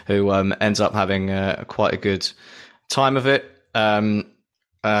who ends up having quite a good time of it.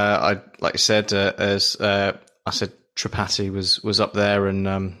 I like I said, as I said, Tripathi was up there,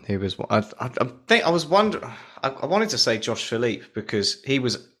 and he was. I wanted to say Josh Philippe because he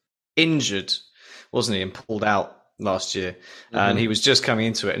was injured, wasn't he, and pulled out last year, and he was just coming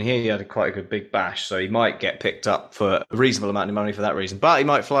into it, and he had quite a good big bash, so he might get picked up for a reasonable amount of money for that reason, but he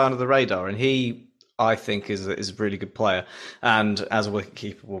might fly under the radar, and he, I think, is a really good player, and as a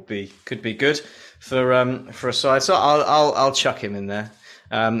wicketkeeper could be good for a side. So I'll chuck him in there,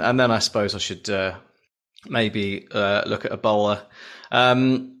 and then I suppose I should maybe look at a bowler.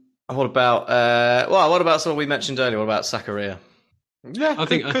 What about someone we mentioned earlier? What about Zakaria? Yeah, I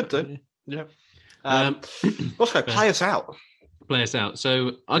think could do. Yeah. Let's go. Play us out.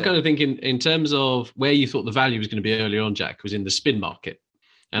 So I kind of think in terms of where you thought the value was going to be earlier on, Jack, was in the spin market.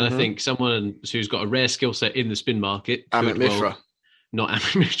 And I think someone who's got a rare skill set in the spin market. Amit Mishra. Not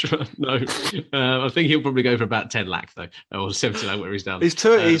Amit Mishra, no. I think he'll probably go for about 10 lakh though, or 70 lakh, where he's done. He's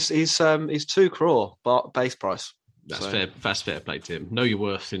 2 crore base price. That's fair play to him. Know your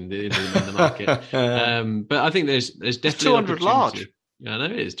worth in the market. But I think there's definitely 200 large. Yeah, I know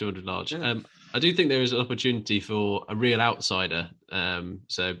it is 200 large. Yeah. I do think there is an opportunity for a real outsider.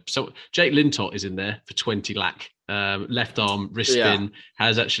 So Jake Lintott is in there for 20 lakh. Left arm, wrist spin,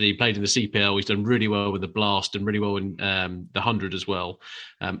 has actually played in the CPL. He's done really well with the blast and really well in the 100 as well.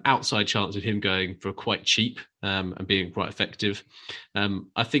 Outside chance of him going for quite cheap and being quite effective.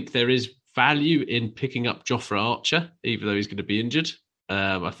 I think there is value in picking up Jofra Archer, even though he's going to be injured.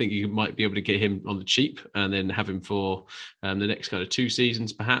 I think you might be able to get him on the cheap and then have him for the next kind of 2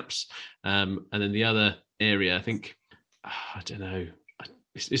 seasons, perhaps. And then the other area, I think, I don't know.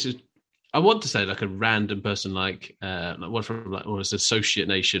 This is I want to say like a random person, like one from like almost associate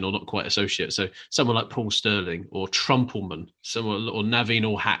nation, or not quite associate. So someone like Paul Sterling or Trumpelman, someone or Naveen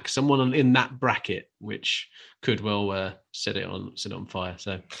or Hack, someone in that bracket, which could well set it on fire.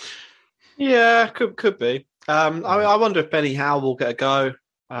 So yeah, could be. I wonder if Benny Howe will get a go.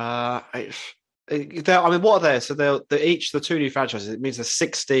 I mean, what are there? So they're each the two new franchises. It means there's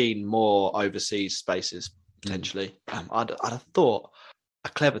 16 more overseas spaces potentially. I'd have thought a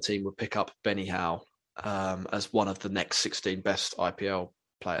clever team would pick up Benny Howe as one of the next 16 best IPL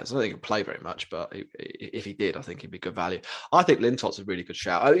players. I don't think he can play very much, but if he did, I think he'd be good value. I think Lintot's a really good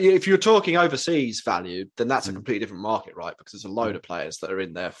shout. If you're talking overseas value, then that's a completely different market, right? Because there's a load of players that are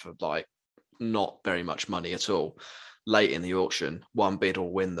in there for like not very much money at all. Late in the auction, one bid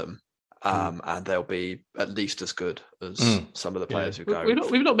will win them. And they'll be at least as good as some of the players who go.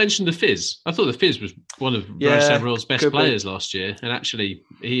 We've not mentioned the Fizz. I thought the Fizz was one of Rose Severall's best players last year, and actually,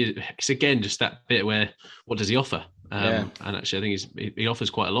 it's again just that bit where what does he offer? And actually, I think he offers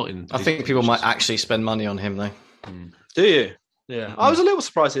quite a lot. I think people might actually spend money on him though. Do you? Yeah, I was a little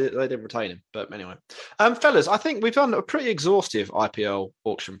surprised they didn't retain him, but anyway, fellas, I think we've done a pretty exhaustive IPL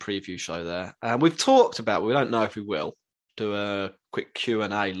auction preview show there, and we've talked about. We don't know if we will do a quick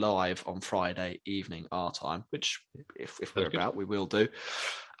Q&A live on Friday evening our time, which if we're about, we will do.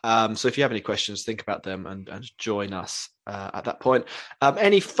 So if you have any questions, think about them and join us at that point.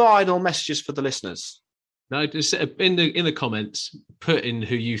 Any final messages for the listeners? No, just in the comments, put in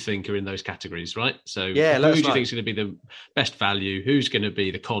who you think are in those categories, right? So who do you think is going to be the best value, who's going to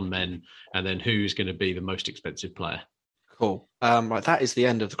be the con men, and then who's going to be the most expensive player. Cool. Right, that is the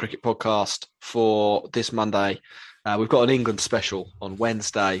end of the Cricket Podcast for this Monday. We've got an England special on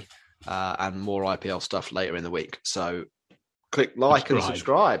Wednesday and more IPL stuff later in the week. So click like and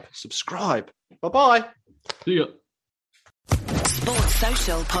subscribe. Bye-bye. See ya. Sports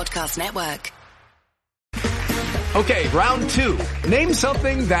Social Podcast Network. Okay, round 2. Name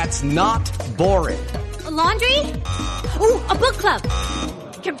something that's not boring. A laundry? Ooh, a book club.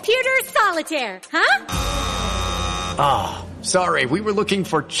 Computer solitaire, huh? Ah, sorry, we were looking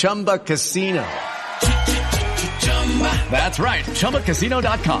for Chumba Casino. That's right.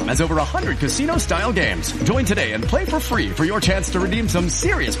 ChumbaCasino.com has over 100 casino-style games. Join today and play for free for your chance to redeem some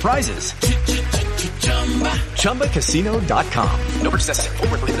serious prizes. ChumbaCasino.com. No purchase necessary. Void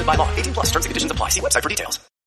where prohibited by law. 18+ terms and conditions apply. See website for details.